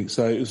something.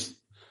 So it was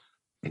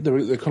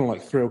they're kind of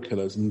like thrill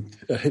killers, and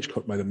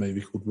Hitchcock made a movie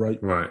called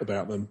Rape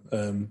about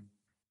them,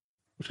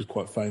 which is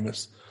quite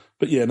famous.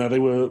 But yeah, no,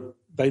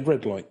 they'd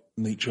read like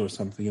Nietzsche or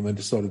something, and they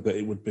decided that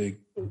it would be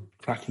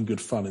cracking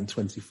good fun in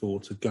 24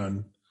 to go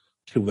and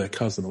kill their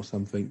cousin or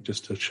something,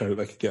 just to show that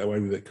they could get away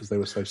with it because they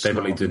were so smart. They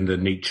believed in the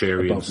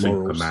Nietzschean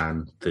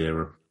Superman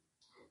theorem,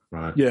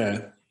 right?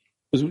 Yeah.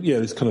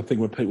 This kind of thing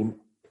where people,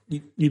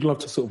 you'd love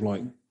to sort of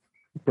like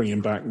bring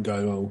him back and go,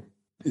 oh,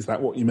 is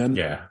that what you meant?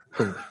 Yeah.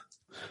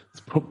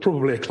 It's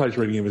probably a close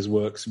reading of his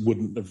works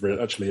wouldn't have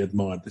actually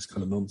admired this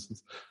kind of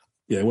nonsense.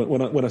 Yeah,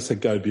 when I said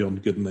go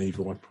beyond good and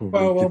evil, I probably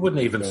I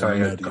wouldn't even say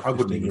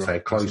a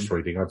close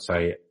reading. I'd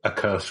say a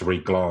cursory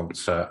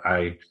glance at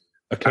a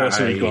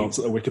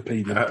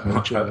Wikipedia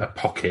page, a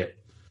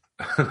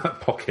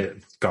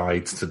pocket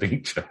guide to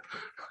Nietzsche.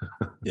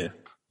 Yeah,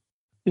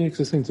 because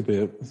there seemed to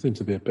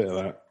be a bit of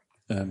that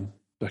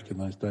back in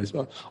those days.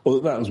 Well,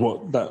 that was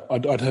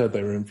I'd heard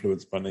they were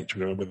influenced by Nietzsche.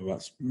 Whether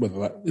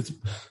that it's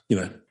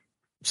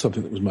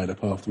something that was made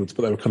up afterwards,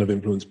 but they were kind of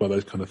influenced by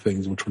those kind of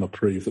things and were trying to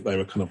prove that they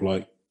were kind of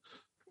like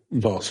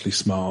vastly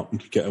smart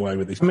and could get away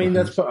with these. I mean,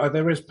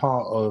 there is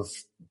part of.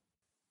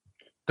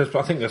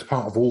 I think there's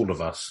part of all of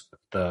us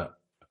that,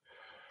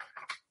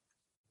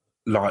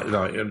 like.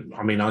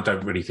 I mean, I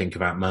don't really think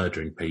about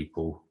murdering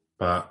people,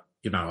 but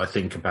I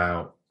think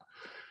about.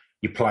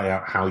 You play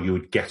out how you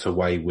would get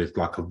away with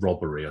like a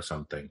robbery or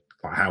something.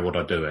 Like, how would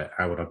I do it?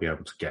 How would I be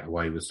able to get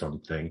away with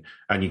something?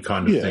 And you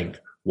kind of think,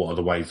 what are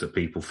the ways that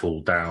people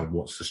fall down?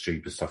 What's the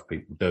stupid stuff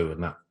people do?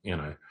 And that,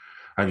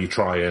 and you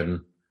try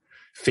and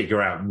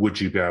figure out, would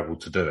you be able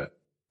to do it?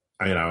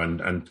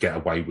 And get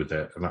away with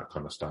it and that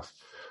kind of stuff.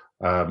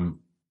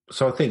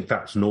 So I think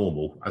that's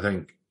normal. I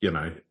think,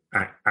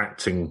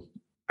 acting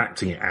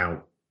it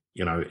out,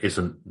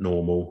 isn't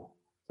normal.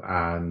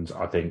 And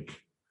I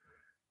think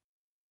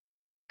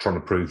trying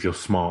to prove you're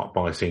smart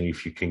by seeing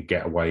if you can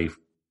get away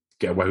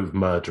with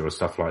murder or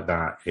stuff like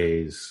that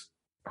is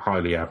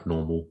highly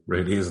abnormal,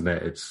 really, isn't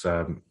it? It's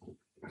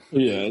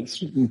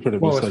it's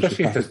incredibly. Well,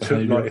 especially if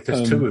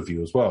there's two of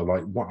you as well.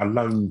 Like, what a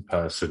lone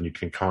person, you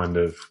can kind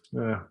of.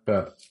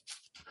 But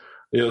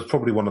it was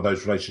probably one of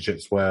those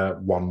relationships where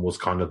one was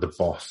kind of the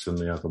boss and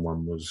the other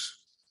one was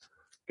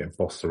getting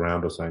bossed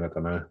around or something. I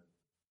don't know.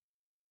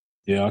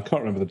 Yeah, I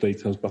can't remember the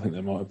details, but I think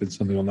there might have been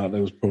something on that.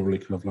 There was probably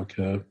kind of like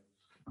a.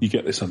 You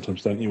get this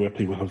sometimes, don't you, where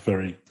people have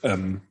very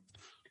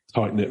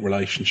tight-knit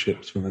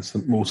relationships when there's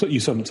more. So you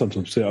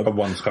sometimes see but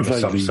one's kind of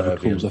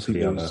subservient to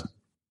the other.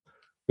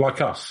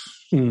 Like us,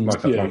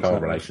 our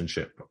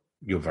relationship.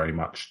 You're very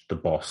much the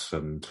boss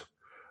and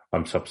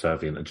I'm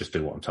subservient and just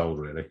do what I'm told,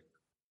 really,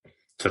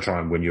 to try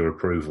and win your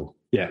approval.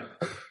 Yeah.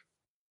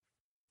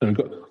 And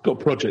I've got a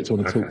project I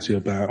want to talk to you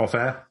about. Off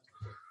air?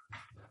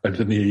 Over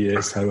the new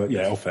year. So,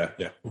 off air,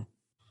 yeah.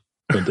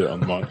 Don't do it on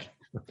the mic.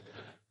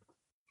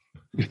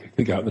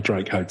 They go out the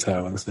Drake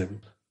Hotel and stuff.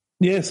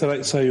 Yeah,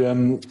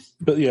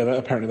 but yeah,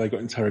 apparently they got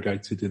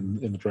interrogated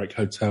in the Drake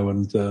Hotel,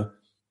 and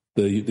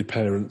the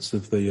parents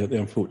of the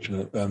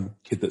unfortunate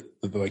kid that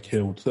they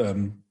killed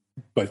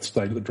both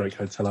stayed at the Drake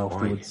Hotel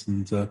afterwards,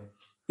 and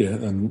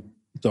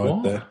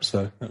died there.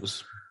 So that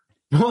was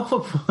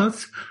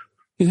what?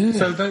 Yeah.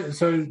 So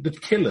the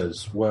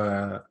killers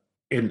were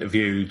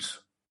interviewed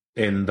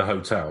in the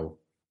hotel.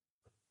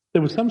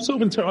 There was some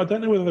sort of I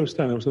don't know whether they were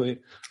staying there or something.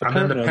 And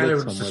then the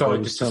parents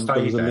decided to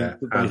stay there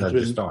and they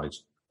just died.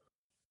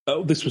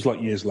 Oh, this was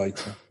like years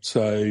later.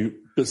 So,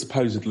 but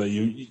supposedly,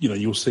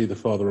 you'll see the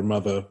father and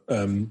mother.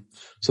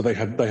 So they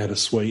had a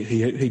suite.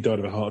 He died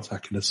of a heart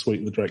attack in a suite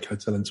at the Drake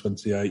Hotel in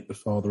 1928. The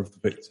father of the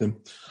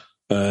victim,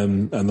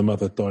 and the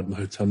mother died in the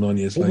hotel 9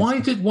 years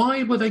later.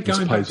 Why were they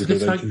going back to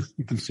this?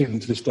 You can see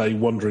them to this day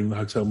wandering the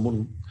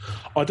hotel.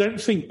 I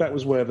don't think that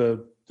was where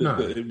that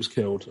it was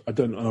killed.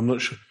 I'm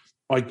not sure.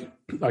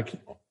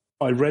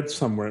 I read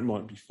somewhere, it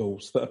might be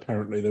false, that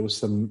apparently there was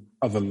some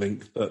other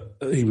link that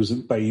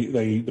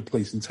the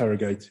police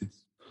interrogated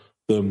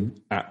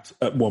them at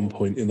one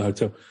point in the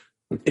hotel.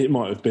 It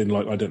might have been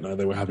like, I don't know,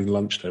 they were having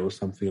lunch there or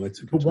something. And they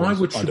took but why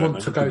would she want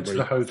to go to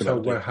the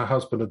hotel where her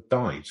husband had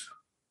died?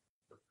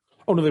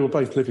 Oh no, they were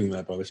both living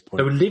there by this point.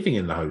 They were living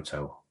in the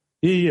hotel?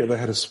 Yeah, they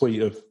had a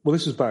suite of, well,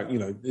 this was back,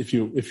 if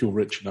you're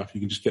rich enough, you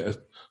can just get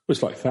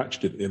it's like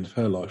Thatcher did at the end of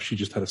her life. She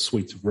just had a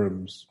suite of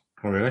rooms.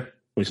 Oh, really?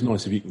 Well, it's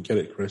nice if you can get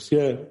it, Chris.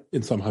 Yeah,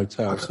 in some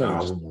hotel. I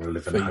wouldn't want to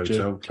live in a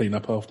hotel. Clean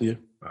up after you.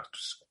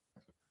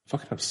 If I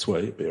could have a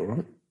suite, it'd be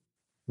all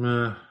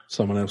right.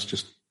 Someone else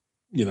just,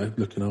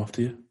 looking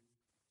after you.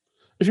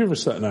 If you're of a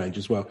certain age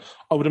as well,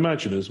 I would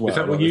imagine as well. Is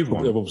that what you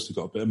want? They've obviously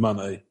got a bit of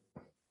money.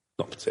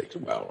 not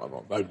particularly well. I'm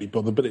not overly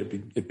bothered, but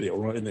it'd be all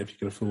right in there if you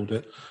can afford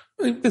it.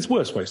 There's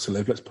worse ways to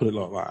live. Let's put it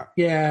like that.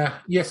 Yeah,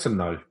 yes and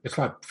no. It's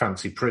like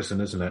fancy prison,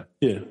 isn't it?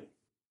 Yeah.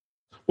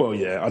 Well,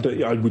 yeah,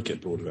 I would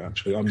get bored of it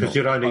actually. Because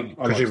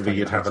presumably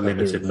you'd have a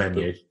limited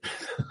menu.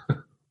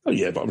 Oh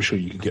yeah, but I'm sure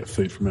you could get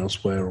food from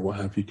elsewhere or what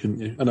have you, couldn't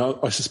you? And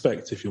I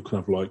suspect if you're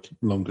kind of like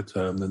longer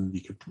term, then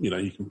you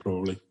can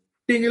probably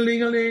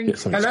ding-a-ling-a-ling. Get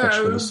something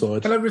special on the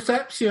side. Hello,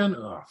 reception.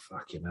 Oh,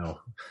 fucking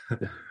hell.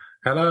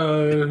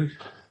 Hello.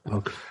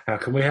 Okay. How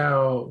can we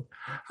help?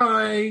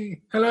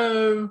 Hi.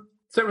 Hello.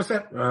 Is that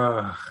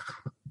reception?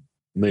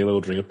 Neil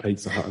ordering a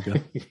Pizza Hut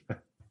again. Yeah.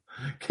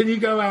 Can you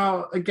go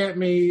out and get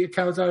me a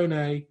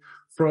calzone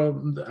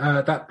from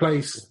that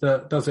place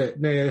that does it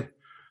near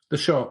the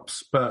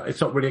shops? But it's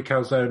not really a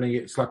calzone.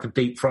 It's like a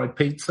deep fried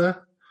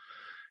pizza.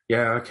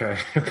 Yeah, okay.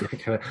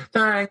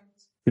 Thanks.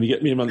 Can you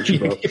get me a Munchie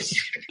box?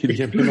 Can you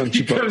get me a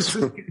Munchie box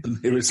from the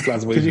nearest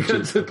Glaswegian? Can you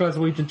go to the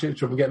Glaswegian chip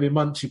shop and get me a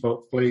Munchie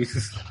box,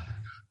 please?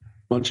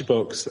 Munchie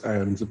box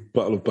and a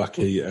bottle of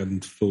Bucky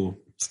and 4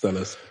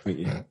 Stellas. Thank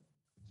you.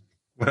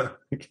 Well,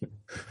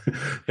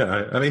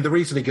 I mean, the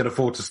reason he can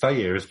afford to stay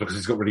here is because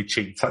he's got really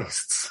cheap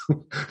tastes.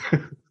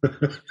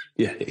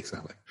 Yeah,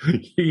 exactly.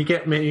 You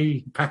get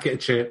me a packet of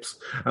chips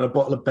and a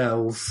bottle of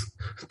Bells.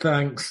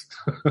 Thanks.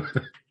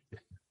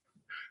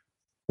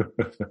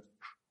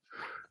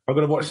 I'm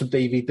going to watch some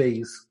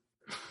DVDs.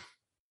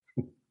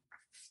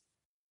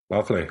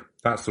 Lovely.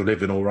 That's the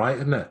living all right,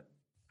 isn't it?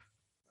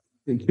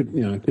 It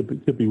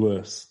could be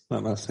worse.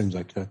 That seems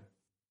okay.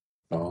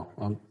 Oh,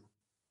 I'm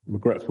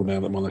regretful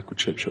now that my local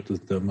chip shop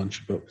doesn't do a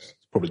Munchie box.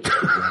 It's probably just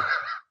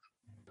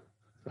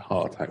a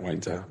heart attack waiting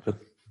to happen.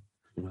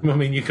 I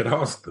mean, you could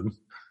ask them.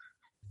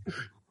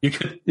 You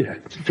could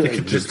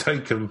just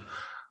take them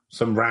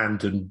some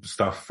random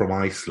stuff from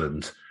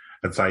Iceland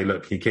and say,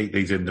 look, you keep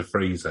these in the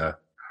freezer.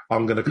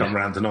 I'm going to come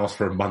round and ask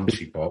for a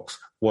Munchie box.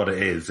 What it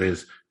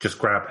is just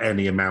grab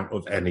any amount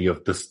of any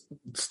of the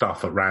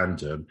stuff at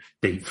random,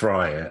 deep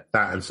fry it,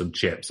 that and some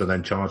chips, and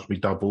then charge me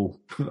double.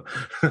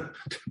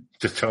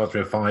 Just charge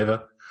me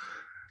 $5.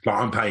 Like,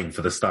 I'm paying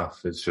for the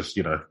stuff. It's just,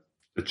 the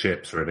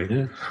chips,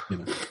 really.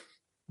 Yeah.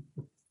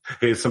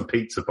 Here's some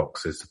pizza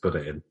boxes to put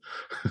it in.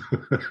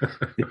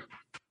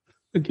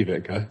 I'll give it a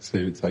go, see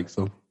if it takes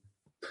on.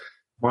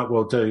 Might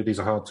well do. These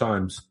are hard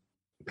times.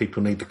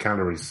 People need the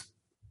calories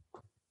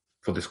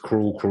for this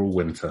cruel, cruel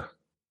winter.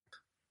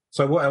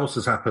 So what else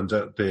has happened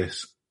at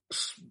this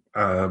sort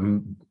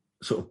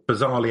of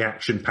bizarrely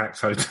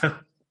action-packed hotel?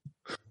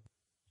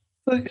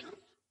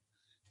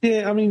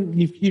 Yeah, I mean,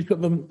 you've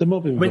got the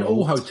mob involved. I mean,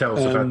 all hotels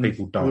have had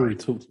people die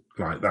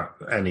like that.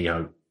 Any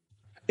hotel.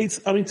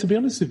 To be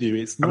honest with you,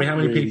 it's not how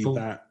many really people,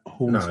 that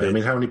haunted. No, I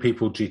mean, how many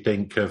people do you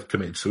think have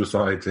committed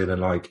suicides in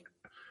in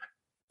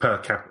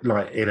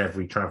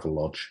every travel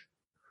lodge?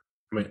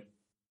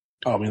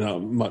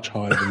 Much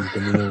higher than the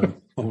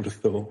norm, I would have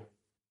thought.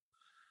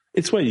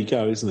 It's where you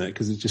go, isn't it?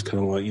 Because it's just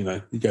kind of like, you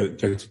go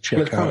to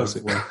check out, as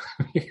it were.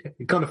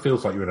 It kind of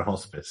feels like you're in a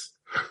hospice.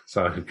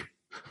 So,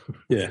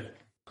 yeah.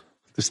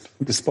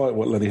 Despite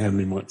what Lenny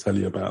Henry might tell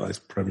you about those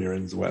Premier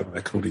Inns or whatever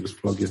they're called, he was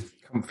flogging.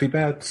 Comfy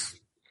beds.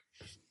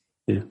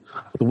 Yeah.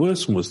 The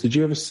worst one was, did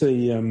you ever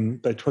see,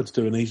 they tried to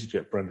do an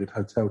EasyJet branded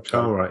hotel chain?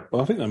 Oh, right.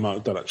 Well, I think they might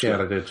have done, actually.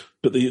 Yeah, they did.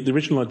 But the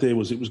original idea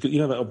was, it was,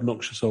 that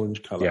obnoxious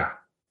orange colour? Yeah.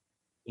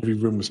 Every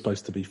room was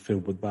supposed to be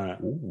filled with that.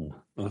 Ooh.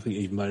 And I think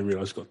even they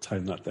realised got to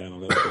tone that down a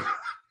little bit.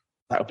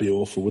 That would be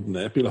awful, wouldn't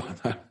it? It'd be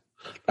like that.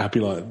 That'd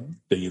be like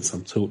being in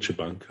some torture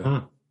bunker.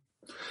 Mm.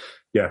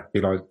 Yeah, be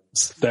like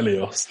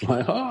Stelios.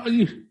 Like,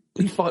 you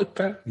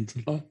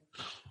 £5. Like,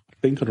 I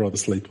think I'd rather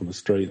sleep on the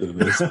street than in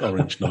this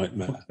orange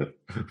nightmare.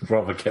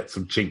 Rather get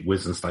some cheap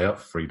whiz and stay up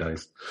for 3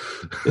 days.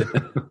 Yeah.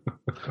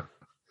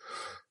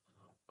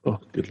 Oh,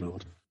 good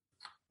Lord.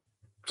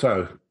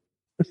 So,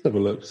 let's have a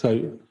look.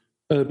 So,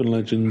 urban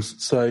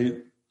legends. So,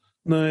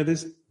 no,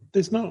 there's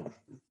not.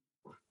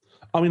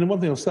 I mean, the one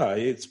thing I'll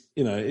say, it's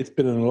been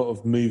in a lot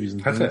of movies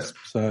and things.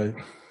 So,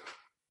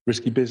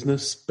 Risky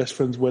Business, Best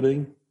Friend's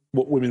Wedding,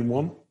 What Women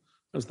Want.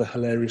 That was the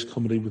hilarious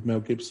comedy with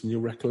Mel Gibson,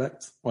 you'll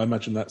recollect. I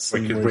imagine that's...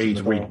 We could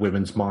read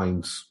women's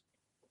minds.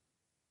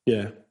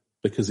 Yeah,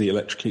 because he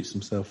electrocutes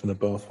himself in a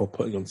bath while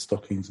putting on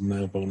stockings and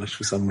nail varnish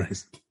for some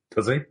reason.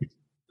 Does he?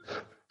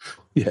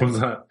 Yeah. What was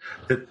that?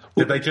 Did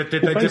they just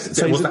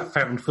was that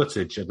found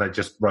footage and they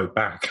just wrote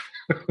back?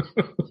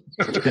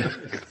 Yeah,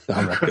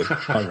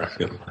 I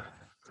reckon.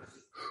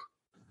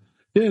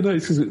 Yeah, no,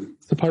 this is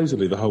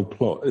supposedly the whole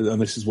plot,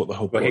 and this is what the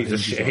whole plot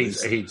is.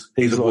 He's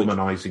a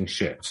womanizing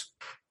shit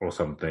or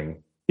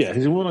something. Yeah,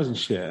 he's a womanizing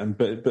shit,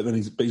 but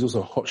he's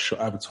also a hotshot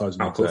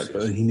advertising exec,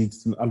 but he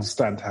needs to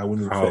understand how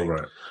women think.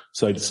 Right.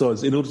 So he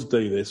decides, in order to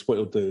do this, what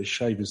he'll do is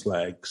shave his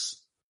legs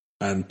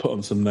and put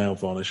on some nail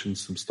varnish and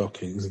some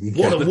stockings. And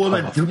what a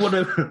woman!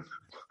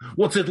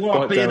 What's it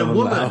like being a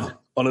woman?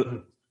 On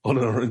an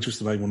orange with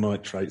some amyl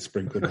nitrate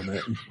sprinkled on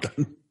it,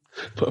 and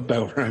put a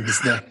belt around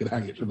his neck and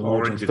hang it from the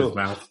orange in his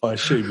mouth. I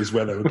assume is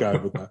where they were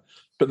going with that.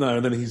 But no,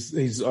 and then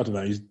he's I don't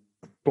know, he's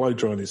blow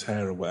drying his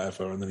hair or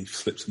whatever, and then he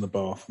slips in the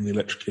bath, and the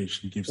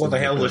electrocution gives. What the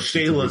hell? The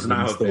Sheilas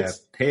now have their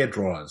hair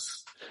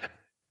dryers.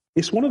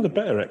 It's one of the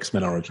better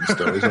X-Men origin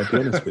stories, I'll be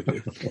honest with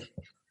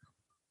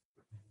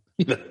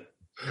you.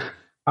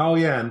 Oh,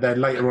 yeah, and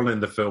then later on in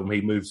the film,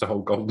 he moves the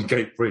whole Golden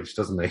Gate Bridge,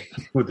 doesn't he,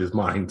 with his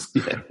mind?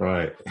 Yeah.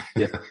 Right.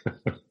 Yeah.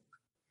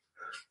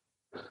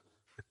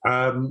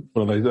 One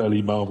of those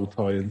early Marvel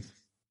tie-ins.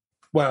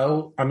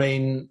 Well, I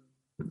mean,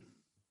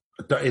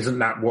 isn't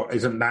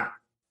that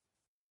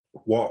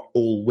what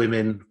all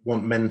women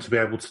want men to be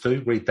able to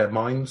do? Read their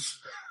minds?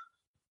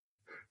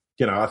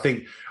 I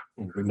think...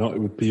 Probably not. It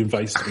would be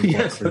invasive.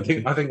 Yes, I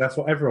think that's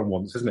what everyone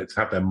wants, isn't it? To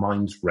have their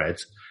minds read.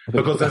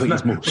 Because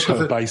there's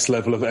more base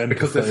level of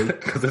empathy.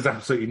 Because there's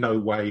absolutely no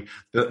way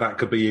that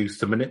could be used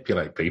to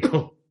manipulate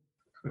people.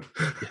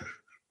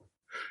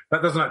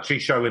 That doesn't actually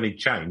show any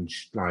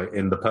change, like,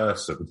 in the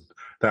person.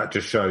 That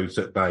just shows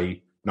that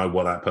they know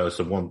what that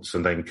person wants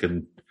and then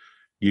can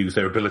use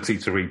their ability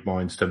to read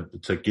minds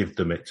to give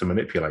them it, to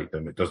manipulate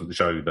them. It doesn't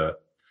show that.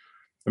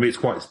 I mean, it's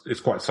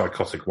quite a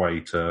psychotic way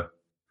to.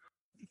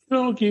 You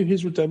can argue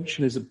his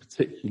redemption isn't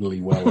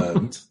particularly well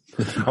earned.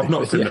 I've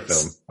not seen the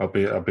film.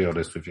 I'll be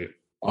honest with you.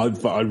 I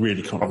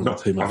really can't remember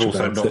too much. I've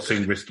also not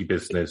seen Risky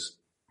Business,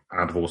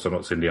 and I've also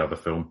not seen the other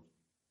film.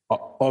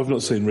 I've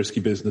not seen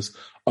Risky Business.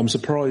 I'm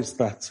surprised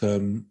that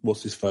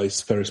what's his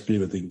face, Ferris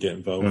Bueller, didn't get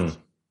involved.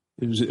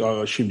 I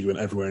assume he went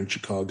everywhere in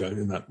Chicago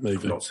in that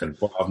movie.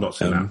 I've not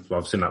seen that.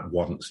 I've seen that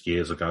once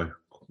years ago.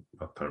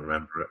 I don't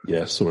remember it.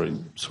 Yeah, saw it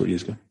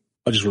years ago.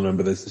 I just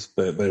remember there's this.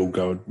 They all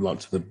go like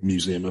to the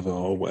Museum of Art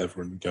or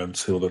whatever and go and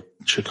see all the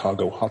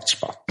Chicago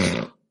hotspots.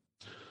 Go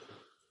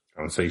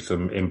and see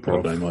some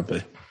improv. They might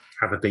be.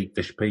 Have a deep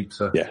dish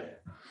pizza. Yeah.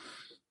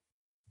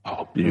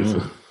 Oh,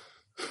 beautiful.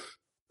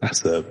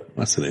 That's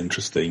an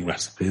interesting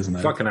recipe, isn't it?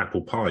 It's like an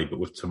apple pie, but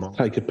with tomato.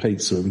 Take a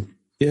pizza and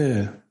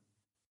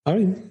I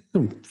mean,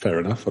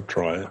 fair enough. I'd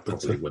try it. I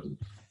probably wouldn't.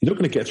 You're not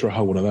going to get through a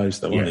whole one of those,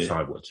 though, are you? Yes,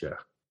 I would. Yeah.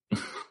 You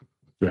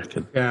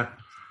reckon? Yeah.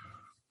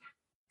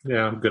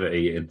 Yeah, I'm good at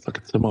eating. It's like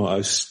a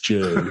tomato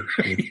stew.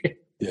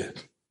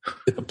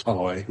 A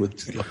pie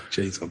with like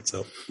cheese on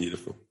top.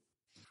 Beautiful.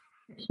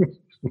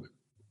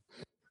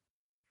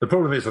 The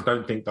problem is, I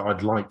don't think that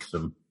I'd like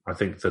them. I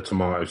think the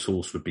tomato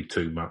sauce would be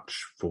too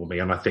much for me,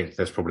 and I think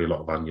there's probably a lot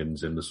of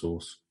onions in the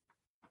sauce,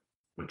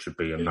 which would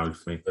be a no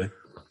for me.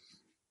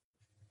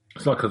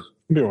 It's like it'd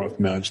be all right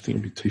for me. I just think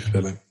it'd be too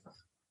filling.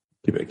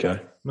 Give it a go.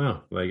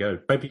 Well, there you go.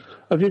 Maybe.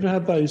 Have you ever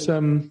had those?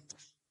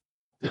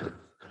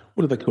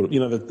 What do they call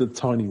it? the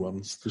tiny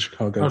ones, the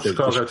Chicago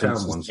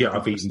Town ones. Yeah,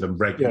 I've eaten them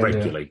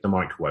regularly. The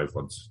microwave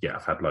ones. Yeah,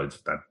 I've had loads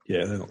of them.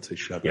 Yeah, they're not too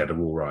shabby. Yeah, they're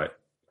all right.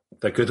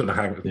 They're good on a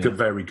hangover.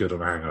 Very good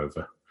on a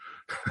hangover.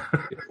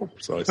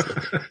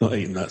 Precisely. Not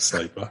eating that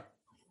sober.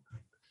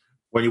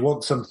 When you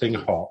want something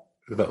hot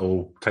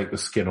that'll take the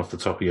skin off the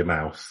top of your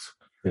mouth,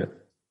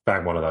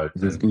 bang one of those.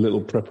 There's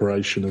little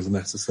preparation as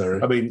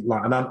necessary. I mean,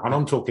 and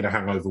I'm talking a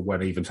hangover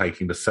when even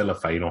taking the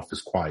cellophane off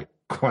is quite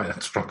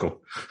a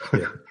struggle.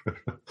 Yeah.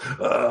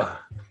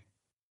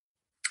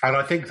 And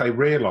I think they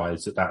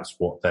realise that that's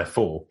what they're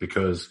for,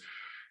 because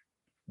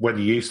when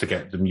you used to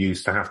get them, you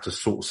used to have to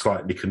sort of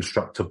slightly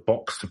construct a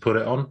box to put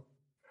it on.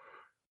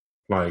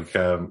 Like,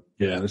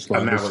 it's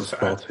like, and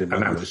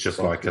now it's just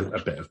like a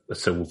bit of a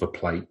silver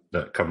plate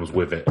that comes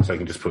with it, so you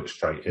can just put it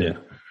straight in. Yeah.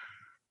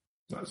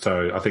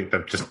 So I think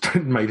they've just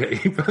made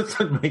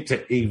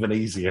it even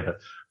easier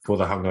for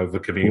the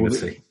hungover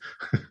community.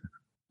 Well,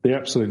 the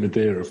absolute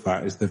nadir of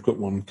that is they've got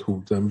one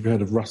called, have you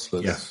heard of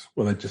Rustlers? Yes.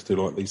 Where they just do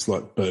like these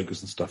like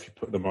burgers and stuff you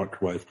put in the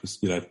microwave because,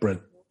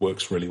 bread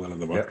works really well in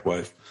the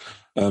microwave.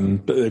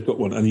 But they've got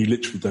one and you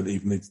literally don't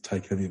even need to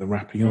take any of the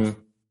wrapping off.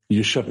 You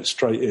just shove it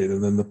straight in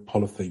and then the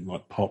polythene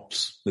like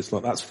pops. It's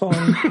like, that's fine.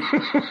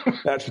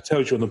 It actually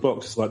tells you on the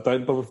box, it's like,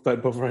 don't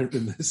bother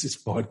opening this, it's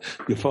fine.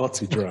 You're far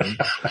too drunk.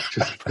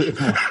 Just put it in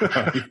the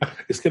microwave.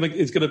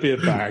 It's gonna be a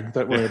bag,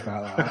 don't worry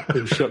about that.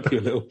 It'll shock you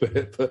a little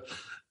bit, but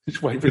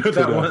just wait for it to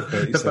cool down.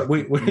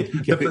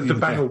 The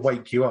bag will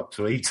wake you up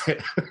to eat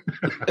it.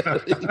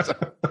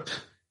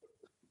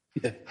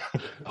 Yeah.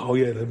 Oh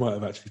yeah, they might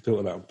have actually thought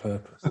of that on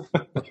purpose.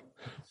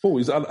 Oh,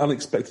 it's an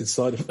unexpected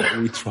side effect.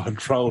 We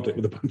trialled it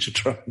with a bunch of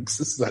drunks.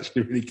 This is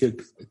actually really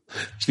good.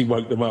 Actually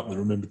woke them up and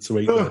remembered to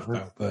eat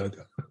that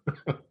burger.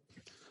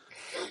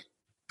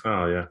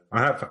 Oh yeah,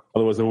 I have.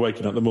 Otherwise, they were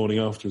waking up the morning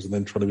afterwards and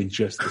then trying to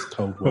ingest this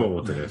cold water.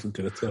 Oh dear!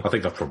 I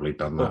think I've probably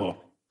done that. Oh.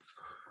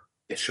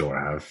 Yeah, sure,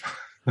 I have.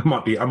 I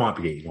might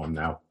be eating one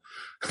now.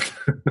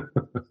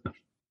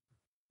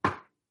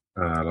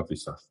 Lovely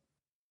stuff.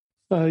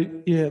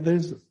 Yeah,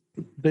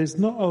 there's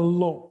not a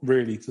lot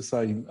really to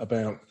say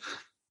about.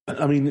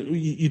 I mean,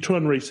 you try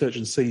and research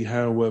and see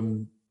how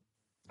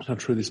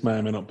true this may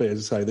or may not be.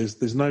 As I say,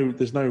 there's no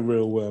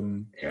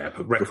real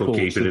but record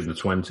keeping in the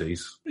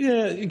 20s.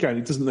 Yeah, again,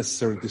 it doesn't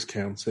necessarily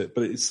discount it,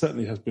 but it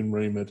certainly has been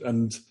rumoured,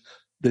 and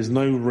there's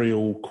no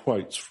real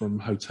quotes from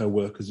hotel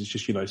workers. It's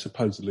just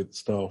supposedly the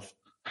staff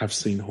have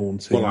seen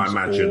hauntings. Well, I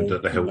imagine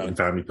that the Hilton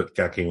family put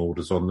gagging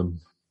orders on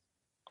them.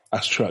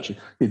 That's true, actually.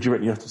 Yeah, do you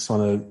reckon you have to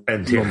sign a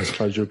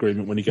non-disclosure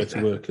agreement when you go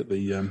to work at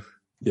the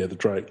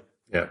Drake?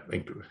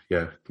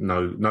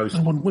 No.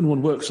 When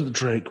one works at the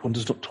Drake, one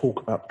does not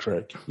talk about the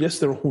Drake. Yes,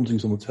 there are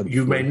hauntings on the 10th floor.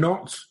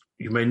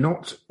 You may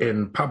not,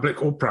 in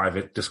public or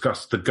private,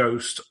 discuss the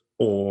ghost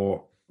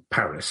or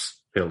Paris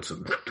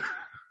Hilton.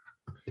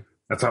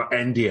 That's our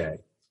NDA.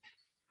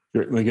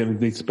 They're going to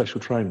need special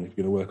training if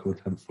you're going to work on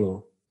the 10th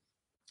floor.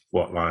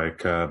 What,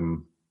 like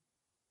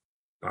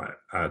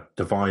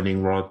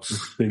divining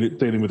rods?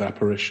 Dealing with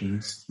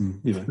apparitions,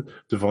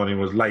 Divining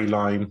rods, ley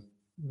line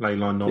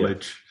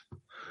knowledge,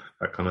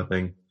 that kind of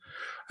thing.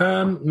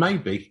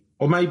 Maybe.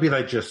 Or maybe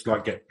they just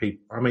get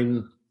people. I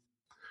mean,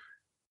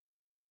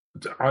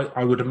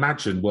 I would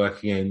imagine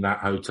working in that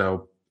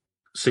hotel,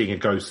 seeing a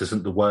ghost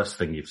isn't the worst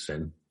thing you've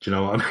seen. Do you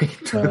know what I mean?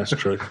 No, that's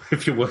true.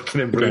 If you're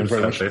working in room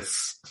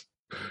service.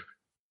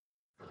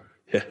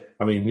 Yeah.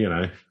 I mean,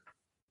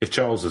 if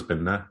Charles has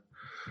been there.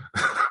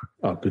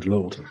 Oh, good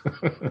Lord.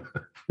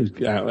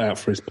 He's out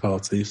for his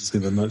parties, see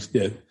the notes.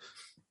 Yeah.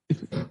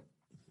 If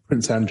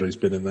Prince Andrew's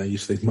been in there, you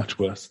see much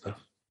worse stuff.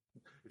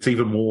 It's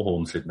even more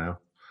haunted now.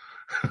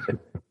 There's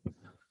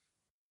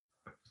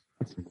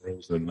some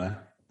rules in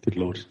there. Good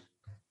Lord.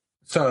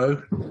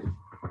 So,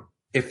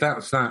 if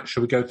that's that,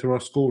 shall we go through our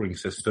scoring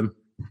system?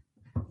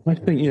 I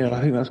think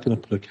that's going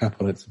to put a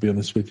cap on it, to be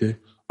honest with you.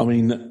 I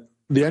mean,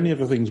 the only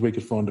other things we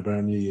could find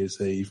about New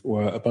Year's Eve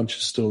were a bunch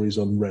of stories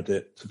on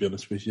Reddit, to be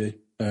honest with you.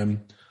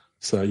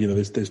 So,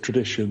 there's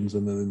traditions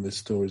and then there's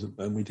stories,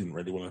 and we didn't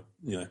really want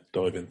to,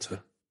 dive into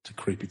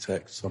creepy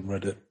texts on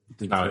Reddit.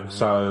 No,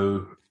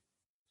 so,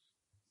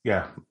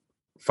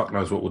 fuck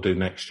knows what we'll do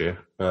next year,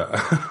 but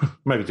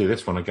maybe do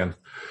this one again.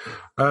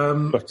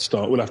 We'll have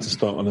to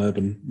start on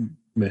urban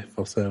myth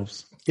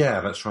ourselves.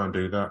 Yeah, let's try and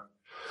do that.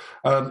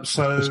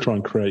 So let's try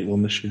and create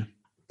one this year.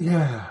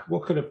 Yeah,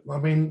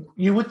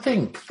 you would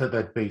think that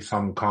there'd be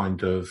some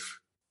kind of,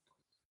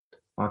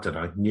 I don't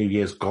know, New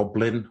Year's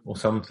goblin or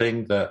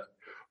something that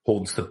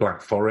haunts the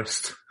Black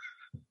Forest.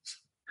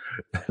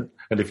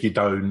 And if you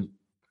don't,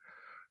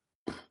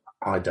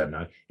 I don't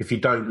know, if you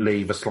don't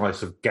leave a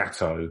slice of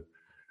gatto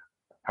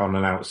on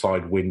an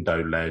outside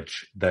window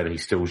ledge, then he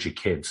steals your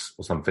kids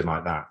or something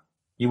like that.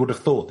 You would have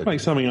thought that. Make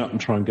something up and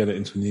try and get it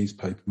into a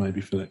newspaper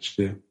maybe for next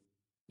year.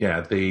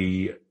 Yeah,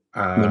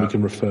 and then we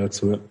can refer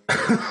to it.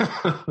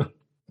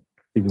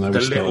 Even though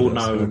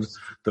the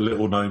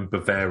little known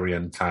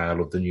Bavarian tale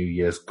of the New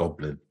Year's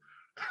goblin.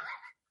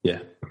 Yeah,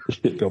 the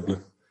shit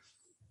goblin.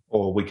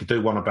 Or we could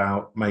do one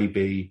about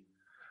maybe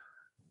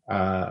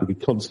you'll be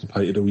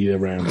constipated all year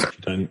round if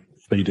you don't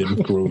feed him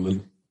gruel.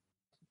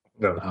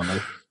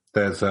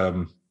 There's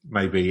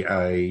maybe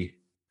a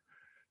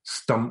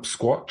stump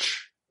squatch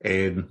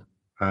in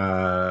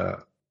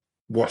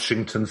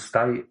Washington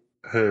State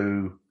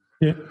who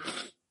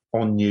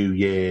on New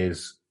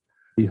Year's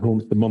he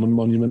haunts the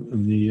monument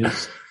on New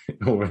Year's.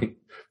 Or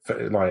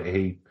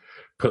he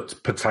puts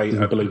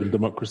potato. Believe in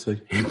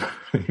democracy. He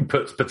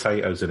puts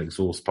potatoes in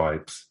exhaust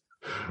pipes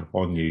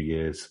on New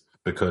Year's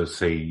because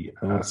he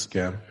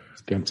scam.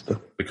 It's gangster.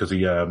 Because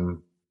he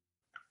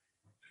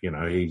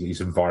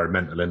he's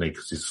environmental, isn't he?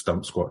 Because he's a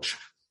stump squatch.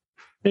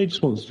 He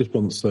just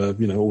wants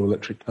all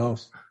electric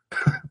cars.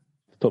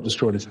 Stop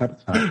destroying his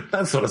habitat.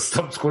 That's not a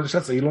stump squatch.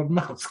 That's Elon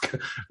Musk.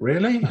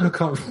 Really? I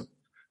can't.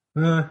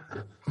 I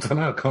don't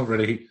know. I can't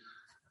really.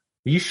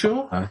 Are you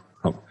sure?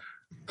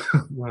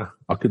 Well,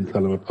 I couldn't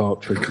tell them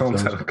apart. I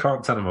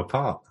can't tell them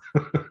apart.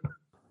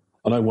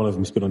 I know one of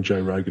them's been on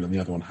Joe Rogan and the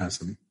other one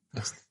hasn't.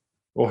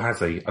 Or has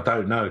he? I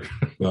don't know.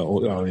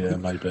 Well, yeah,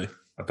 maybe.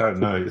 I don't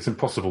know. It's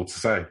impossible to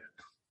say.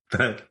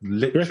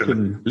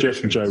 Literally,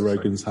 Joe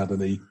Rogan's had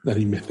any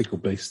mythical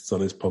beasts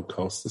on his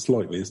podcast. It's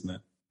likely, isn't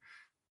it?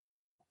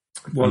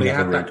 Well, he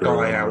had that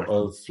guy out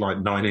of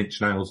 9 Inch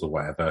Nails or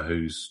whatever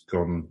who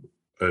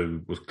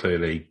was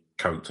clearly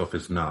coked off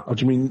his nut. Oh,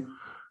 do you mean?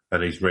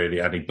 And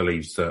he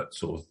believes that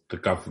sort of the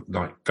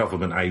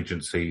government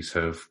agencies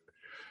have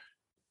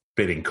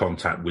been in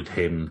contact with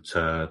him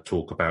to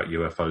talk about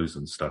UFOs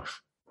and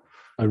stuff.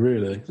 Oh,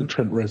 really? Is it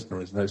Trent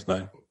Reznor, isn't that his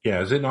name? Yeah,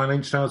 is it 9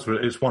 Inch Nails?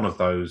 It's one of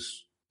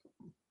those.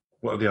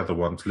 What are the other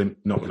ones?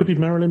 Could be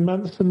Marilyn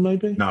Manson,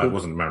 maybe? No, it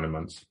wasn't Marilyn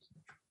Manson.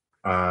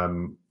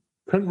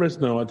 Trent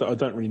Reznor, I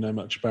don't really know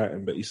much about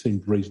him, but he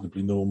seemed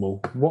reasonably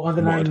normal. What are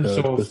the names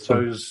of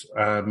those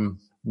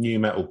new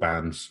metal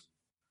bands?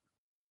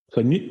 So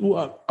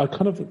I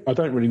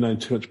don't really know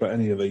too much about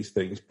any of these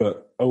things,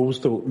 but I always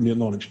thought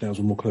 9 Inch Nails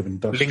were more kind of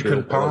industrial.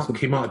 Linkin Park?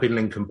 He might have been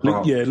Linkin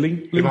Park. He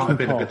might have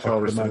been a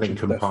guitarist in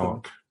Linkin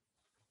Park.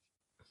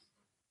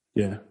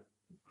 Yeah.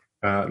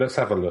 Let's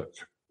have a look.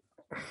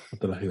 I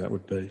don't know who that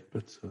would be,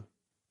 but it's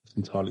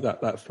entirely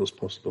that feels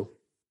possible.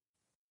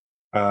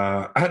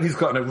 And he's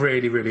got a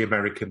really, really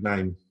American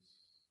name.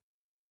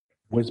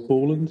 Wes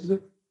Borland, is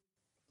it?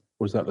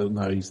 Or is that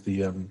no? He's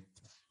the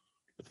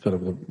fellow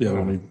with the other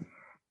one who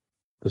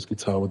does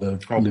guitar with a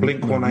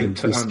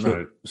Blink-182.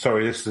 No,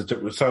 sorry.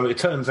 So it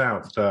turns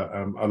out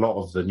that a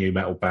lot of the new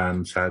metal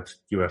bands had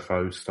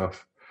UFO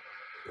stuff.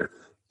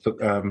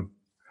 So,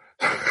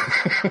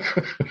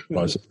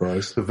 by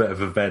surprise. A bit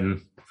of a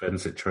Venn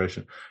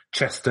situation.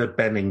 Chester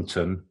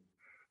Bennington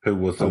who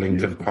was the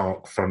Linkin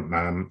Park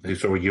frontman who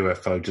saw a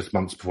UFO just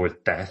months before his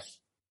death.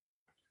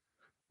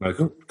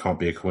 No, can't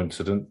be a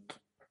coincidence.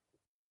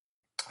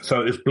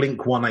 So it was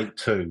Blink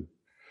 182.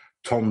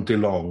 Tom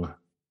DeLonge.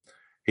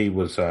 He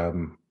was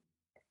the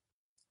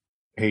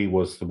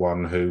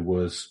one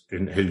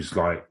who's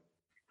like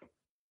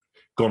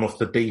gone off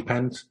the deep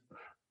end,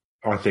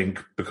 I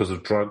think, because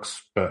of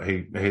drugs. But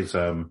his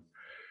Joe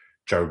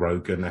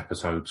Rogan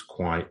episode's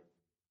quite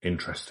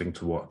interesting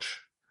to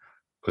watch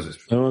because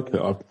it's. Oh, okay.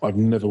 I've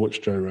never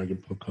watched Joe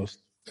Rogan podcast.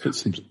 It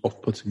seems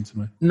off-putting to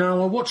me.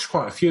 No, I watched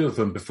quite a few of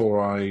them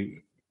before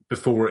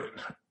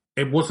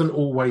it wasn't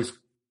always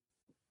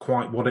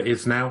quite what it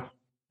is now.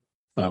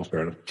 Oh,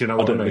 fair enough. Do you know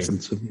what I mean? Listen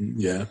to,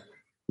 yeah.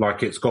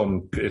 Like it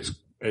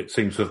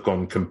seems to have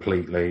gone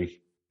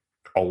completely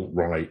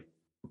alt-right,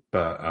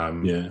 but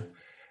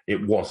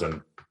it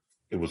wasn't.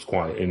 It was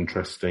quite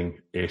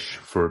interesting-ish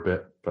for a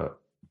bit, but,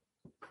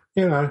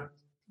 you know,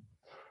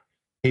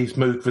 he's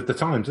moved with the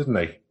times, isn't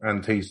he?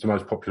 And he's the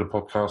most popular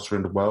podcaster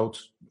in the world,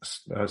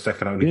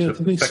 second only to... Yeah,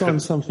 didn't he sign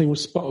something with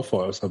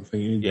Spotify or something?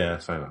 Yeah,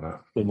 something like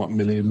that. Like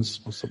millions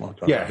or something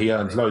like that. Yeah, he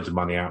earns loads of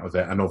money out of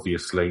it, and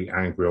obviously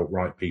angry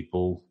alt-right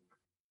people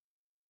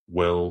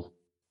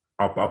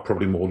are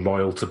probably more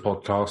loyal to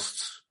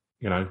podcasts,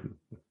 you know,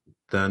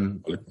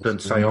 than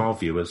say our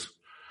viewers,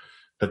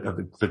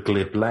 the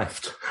glib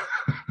left.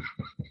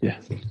 Yeah,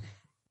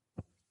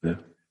 you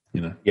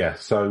know. Yeah,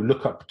 so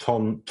look up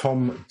Tom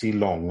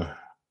DeLonge.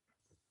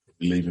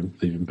 Leave him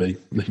be.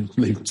 Leave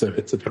him to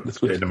it.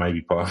 In the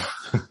maybe part.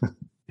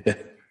 Yeah,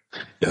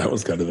 that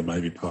was kind of the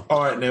maybe part.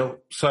 All right, Neil.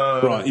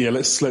 So right, yeah,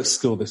 let's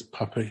score this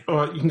puppy. All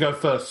right, you can go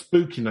first.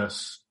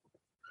 Spookiness.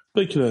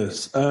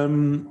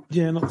 Spookiness.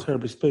 Yeah, not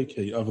terribly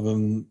spooky, other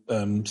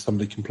than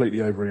somebody completely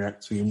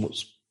overreacting in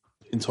what's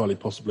entirely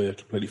possibly a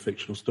completely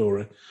fictional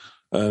story.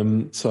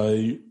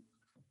 So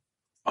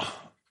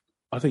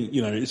I think,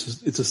 you know,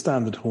 it's a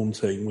standard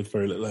haunting with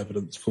very little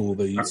evidence for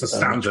the... That's a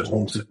standard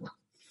haunting.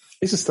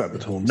 It's a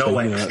standard haunting. No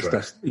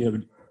extra.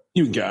 You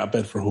can get out of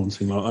bed for a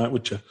haunting like that,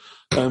 would you?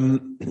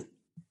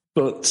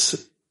 But,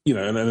 you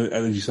know, and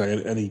as you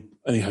say,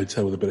 any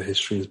hotel with a bit of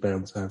history is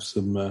bound to have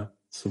some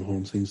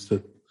hauntings.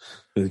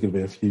 There's going to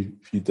be a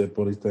few dead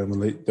bodies down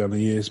the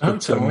years.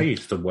 But I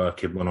used to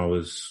work in when I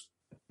was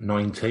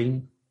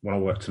 19, when I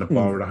worked in a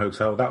bar in a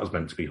hotel. That was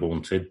meant to be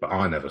haunted, but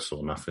I never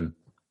saw nothing.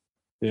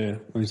 Yeah,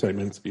 when you say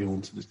meant to be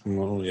haunted, it's kind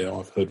of like, oh yeah,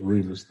 I've heard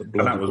rumours that.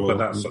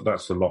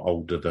 That's a lot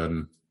older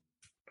than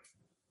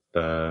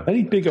the.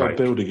 Any big old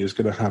building is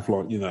going to have,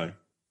 like, you know,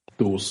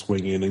 doors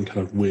swinging and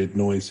kind of weird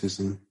noises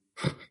and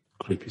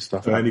creepy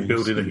stuff. Any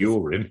building that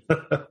you're in.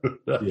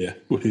 Yeah,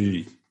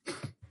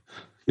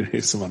 you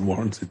hear some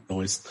unwarranted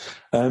noise.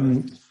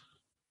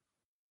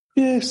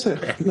 Yeah, so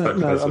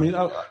no. I mean,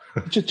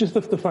 just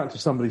the fact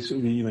of somebody,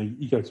 you know,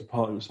 you go to a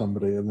party with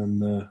somebody and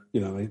then you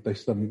know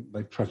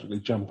they tragically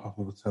jump up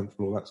on the 10th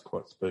floor. That's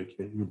quite spooky.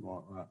 You wouldn't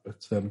like that, but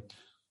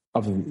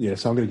other than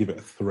so I'm going to give it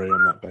a 3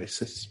 on that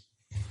basis.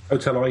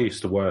 Hotel I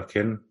used to work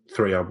in,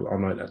 3. I'll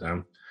note that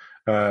down.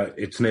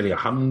 It's nearly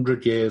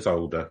 100 years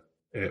older.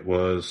 It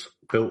was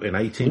built in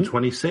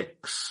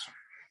 1826.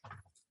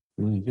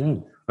 There you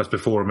go. That's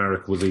before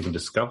America was even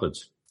discovered.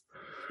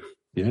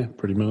 Yeah,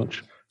 pretty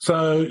much.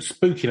 So,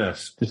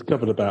 spookiness.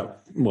 Discovered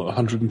about,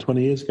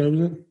 120 years ago, was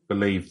it? I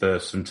believe the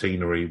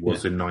centenary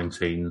was in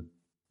 19...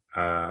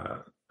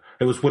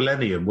 it was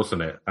Millennium,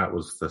 wasn't it? That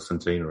was the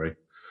centenary.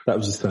 That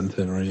was the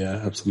centenary, yeah,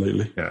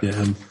 absolutely.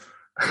 Yeah.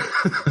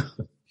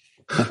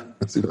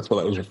 That's what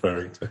that was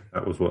referring to.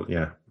 That was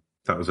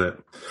that was it.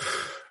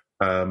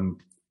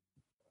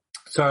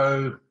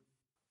 So,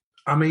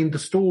 I mean, the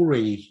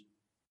story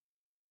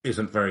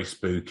isn't very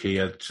spooky.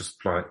 It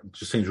just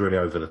seems really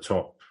over the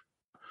top.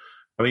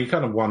 I mean, you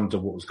kind of wonder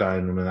what was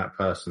going on in that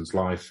person's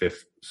life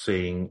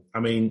I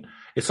mean,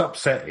 it's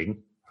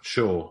upsetting,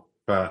 sure,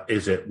 but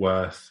is it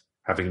worth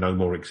having no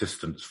more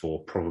existence for?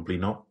 Probably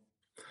not.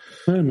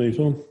 Yeah, move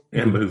on.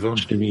 Yeah, move on.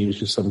 Maybe it was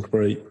just some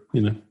great,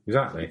 you know.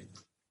 Exactly.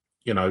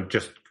 You know,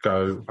 just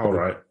go, all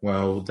right,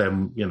 well,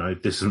 then, you know,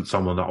 this isn't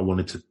someone that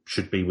I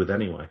should be with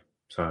anyway.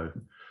 So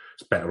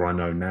it's better I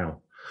know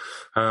now.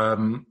 I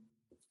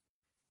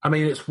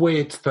mean, it's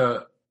weird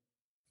that...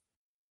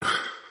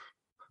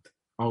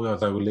 Oh, yeah,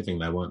 they were living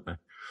there, weren't they?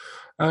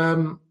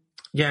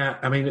 Yeah,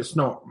 I mean, it's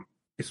not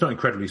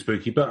incredibly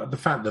spooky, but the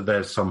fact that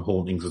there's some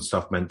hauntings and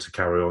stuff meant to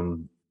carry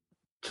on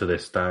to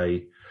this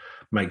day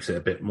makes it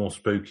a bit more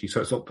spooky.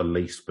 So it's not the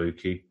least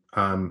spooky.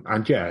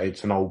 And yeah,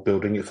 it's an old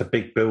building. It's a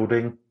big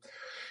building.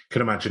 You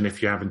can imagine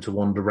if you're having to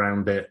wander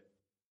around it,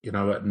 you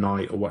know, at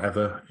night or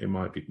whatever, it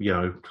might be, you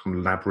know, kind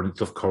of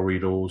labyrinth of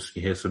corridors.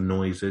 You hear some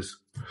noises.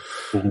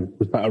 Ooh,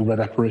 was that a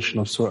red apparition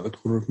I saw at the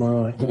corner of my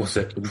eye? What was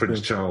it?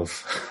 Prince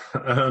Charles.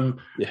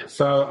 Yeah.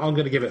 So I'm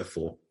going to give it a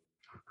 4.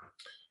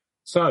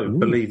 So,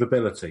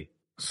 believability.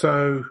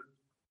 So,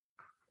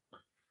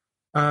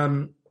 I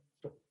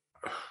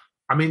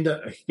mean,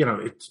 you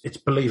know, it's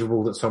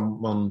believable that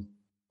someone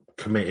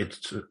committed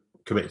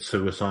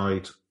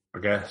suicide, I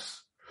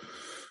guess.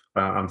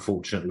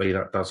 Unfortunately,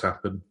 that does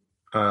happen.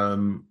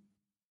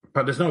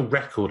 But there's no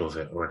record of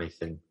it or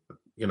anything.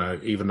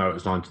 even though it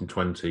was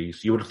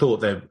 1920s, you would have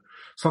thought there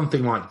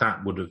something like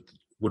that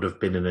would have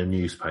been in a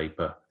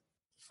newspaper,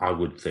 I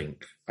would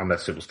think,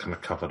 unless it was kind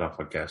of covered up,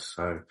 I guess.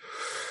 So,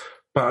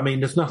 but I mean,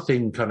 there's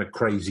nothing kind of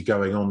crazy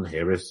going on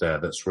here, is there?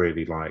 That's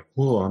really like,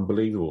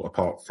 unbelievable,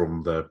 apart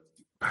from the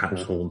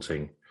perhaps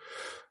haunting.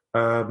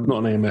 Not an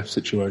EMF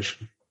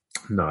situation.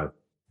 No.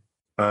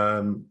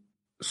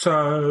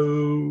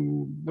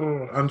 So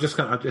it's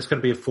going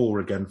to be a 4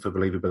 again for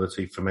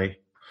believability for me.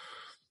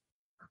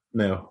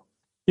 Neil.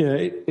 Yeah,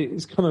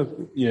 it's kind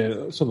of,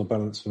 it's on the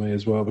balance for me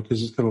as well,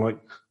 because it's kind of like,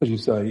 as you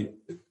say,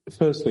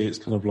 firstly, it's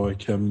kind of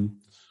like,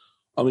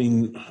 I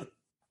mean,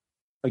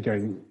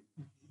 again,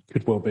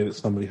 could well be that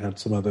somebody had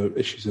some other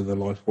issues in their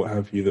life, what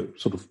have you, that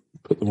sort of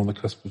put them on the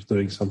cusp of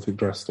doing something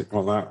drastic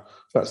like that.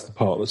 That's the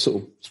part that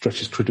sort of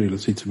stretches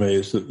credulity to me,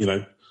 is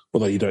that,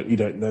 although you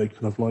don't know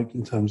kind of like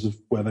in terms of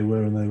where they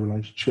were in their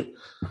relationship.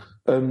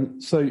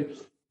 So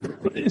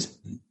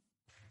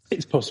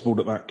it's possible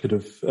that could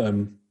have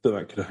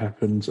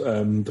happened.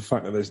 The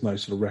fact that there's no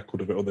sort of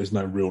record of it, or there's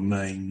no real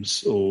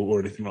names or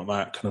anything like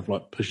that, kind of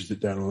like pushes it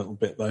down a little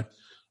bit, though.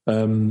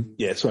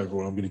 So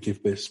overall, I'm going to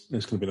give this.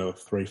 It's going to be another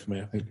 3 for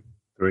me, I think.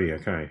 3,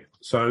 okay.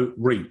 So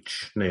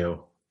Reach,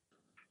 Neil.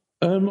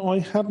 I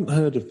hadn't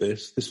heard of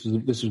this. This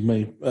was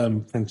me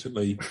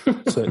frantically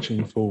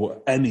searching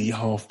for any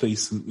half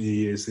decent New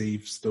Year's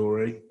Eve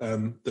story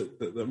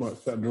that might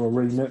fit under a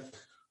remit,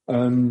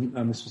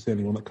 and this was the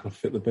only one that kind of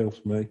fit the bill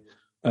for me.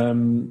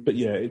 But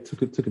yeah, it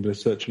took a bit of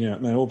searching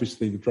out. Now,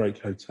 obviously, the Drake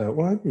Hotel.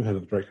 Well, I haven't heard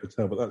of the Drake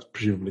Hotel, but that's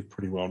presumably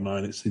pretty well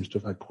known. It seems to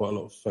have had quite a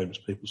lot of famous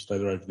people stay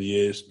there over the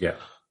years. Yeah.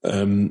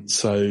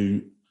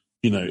 So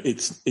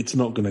it's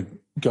not going to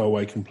go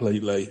away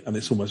completely, and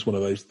it's almost one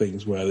of those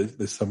things where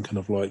there's some kind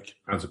of like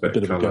adds a bit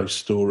of a ghost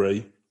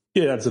story.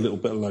 Yeah, it adds a little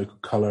bit of local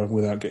colour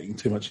without getting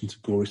too much into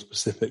gory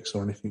specifics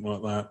or anything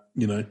like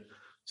that.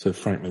 So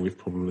frankly, we've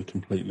probably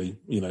completely,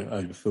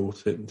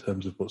 overthought it in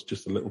terms of what's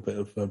just a little bit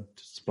of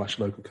splash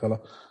local colour.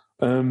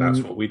 That's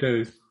what we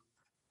do.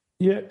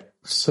 Yeah.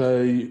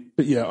 So,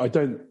 but yeah, I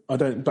don't.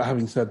 But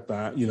having said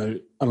that,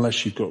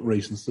 unless you've got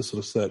reasons to sort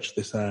of search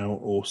this out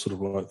or sort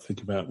of like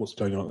think about what's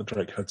going on at the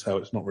Drake Hotel,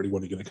 it's not really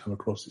what you're going to come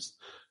across.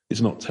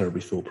 It's not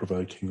terribly thought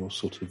provoking or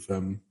sort of,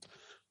 and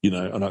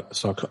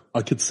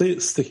I could see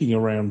it sticking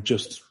around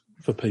just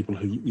for people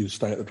who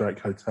stay at the Drake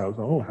Hotel.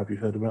 Oh, have you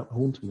heard about the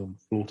haunting on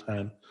floor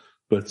 10?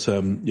 But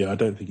I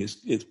don't think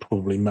it's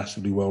probably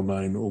massively well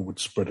known or would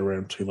spread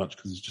around too much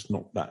because it's just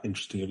not that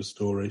interesting of a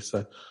story.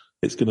 So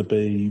it's going to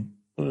be.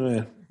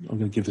 I'm going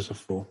to give this a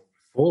 4.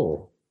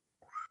 4.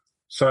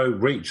 So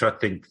Reach, I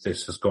think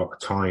this has got a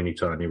tiny,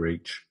 tiny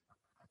reach.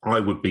 I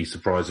would be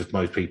surprised if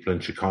most people in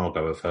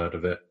Chicago have heard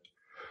of it.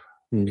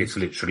 It's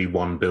literally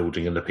one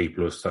building, and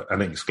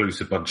an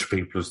exclusive bunch of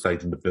people have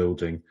stayed in the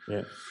building.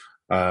 Yeah.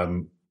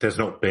 There's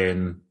not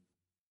been,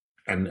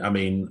 and I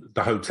mean,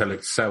 the hotel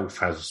itself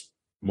has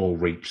more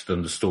reach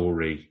than the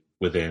story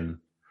within,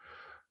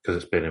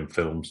 because it's been in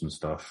films and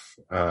stuff.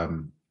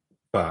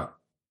 But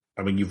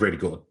I mean, you've really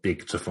got to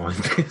dig to find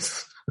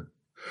this.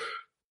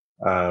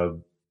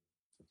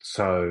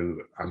 So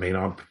I mean,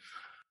 I'm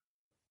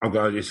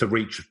going. It's a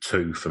reach of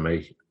 2 for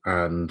me,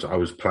 and I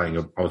was playing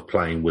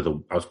with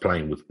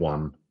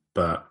 1,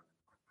 but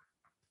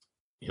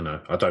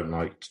I don't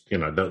like.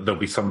 There'll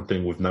be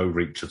something with no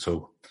reach at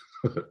all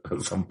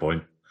at some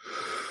point.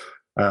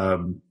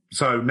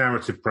 So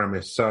narrative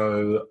premise.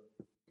 So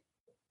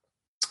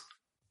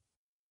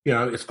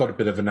it's got a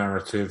bit of a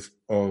narrative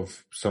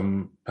of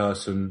some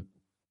person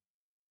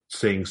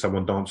seeing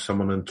someone dance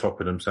someone and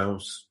topping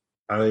themselves.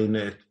 I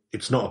mean,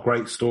 it's not a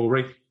great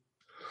story.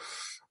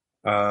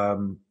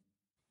 The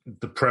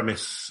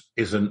premise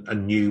isn't a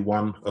new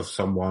one of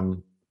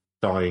someone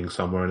dying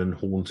somewhere and then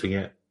haunting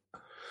it.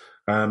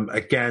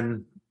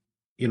 Again,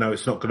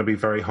 it's not going to be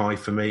very high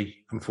for me,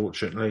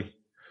 unfortunately.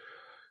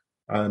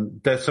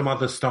 There's some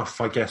other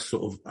stuff, I guess,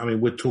 sort of, I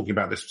mean, we're talking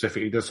about this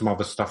specifically. There's some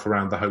other stuff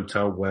around the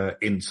hotel where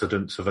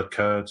incidents have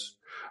occurred.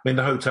 I mean,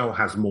 the hotel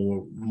has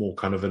more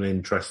kind of an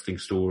interesting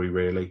story,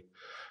 really.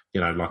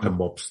 Like a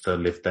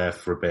mobster lived there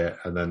for a bit,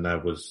 and then there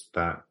was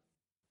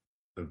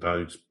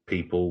those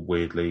people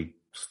weirdly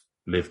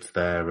lived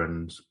there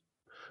and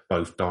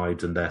both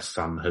died, and their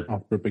son had...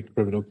 After a big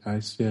criminal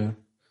case, yeah.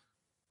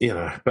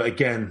 But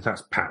again,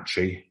 that's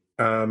patchy.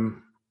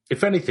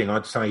 If anything,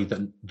 I'd say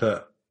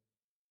that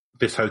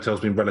this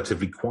hotel's been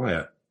relatively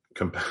quiet,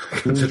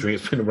 considering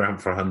it's been around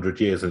for 100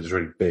 years and it's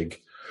really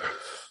big.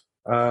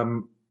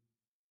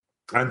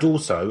 And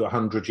also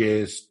 100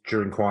 years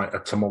during quite a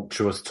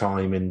tumultuous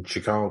time in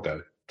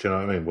Chicago. Do you know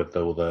what I mean? With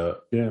all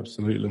the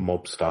absolutely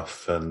mob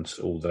stuff and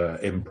all the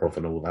improv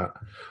and all that.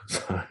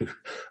 So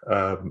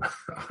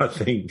I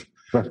think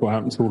that's what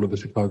happened to all of the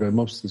Chicago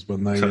mobsters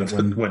when they went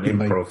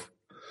improv.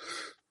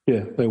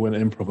 They went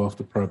improv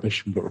after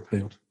Prohibition got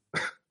repealed.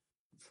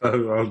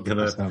 So I'm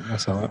gonna.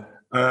 That's how that.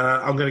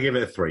 I'm gonna give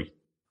it a 3.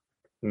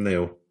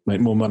 Neil, make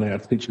more money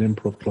out of teaching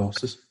improv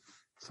classes.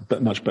 It's a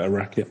much better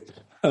racket.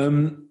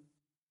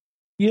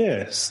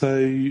 This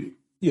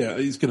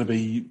is going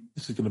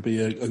to be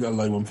a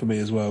low one for me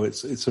as well.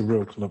 It's a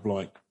real kind of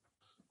like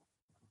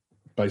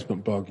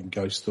basement bargain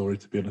ghost story,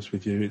 to be honest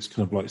with you. It's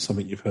kind of like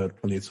something you've heard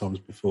plenty of times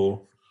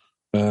before.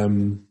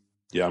 I'm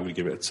going to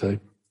give it a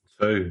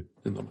 2.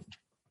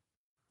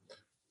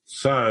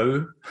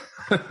 So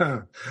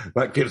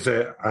that gives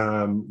it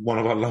one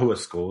of our lower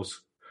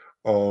scores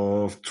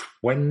of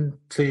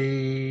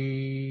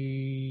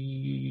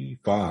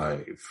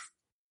 25.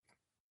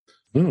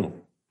 Oh,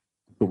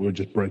 but we're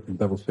just breaking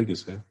double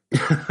figures here.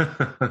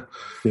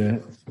 Yeah,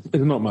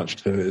 there's not much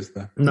to it, is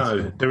there?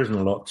 No, there isn't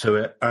a lot to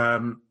it. I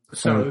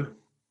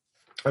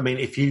mean,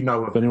 if you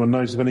know... If anyone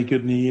knows of any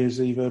good New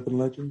Year's Eve urban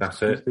legends...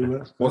 That's it.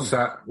 What's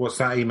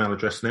that email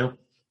address, Neil?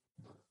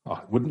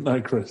 I wouldn't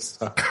know, Chris.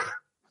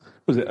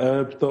 Was it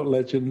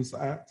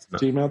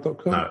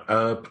herb.legends@gmail.com? No,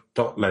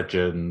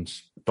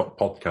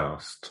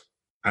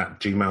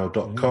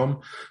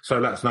 herb.legends.podcast@gmail.com. So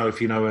let us know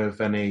if you know of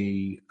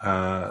any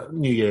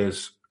New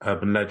Year's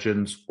urban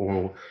legends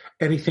or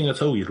anything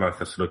at all you'd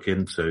like us to look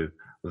into.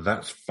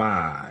 That's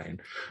fine.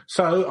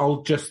 So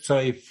I'll just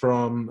say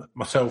from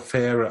myself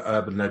here at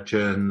Urban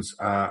Legends,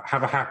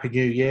 have a happy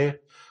new year.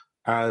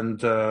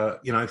 And,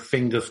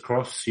 fingers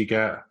crossed you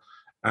get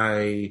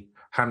a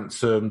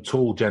handsome,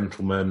 tall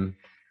gentleman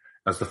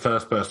as the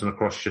first person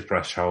across your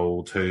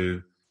threshold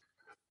who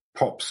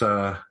pops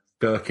a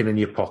gherkin in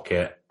your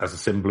pocket as a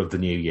symbol of the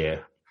new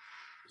year.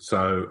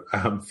 So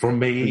from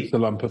me... It's a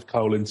lump of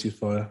coal into your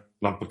fire.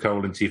 Lump of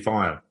coal into your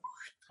fire.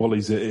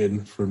 Volleys it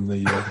in from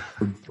the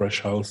from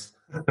thresholds.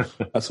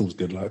 That's always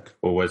good luck.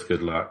 Always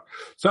good luck.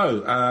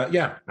 So,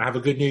 have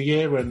a good new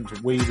year, and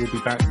we will be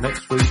back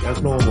next week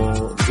as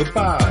normal.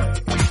 Goodbye.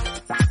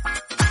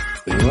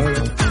 See you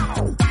later.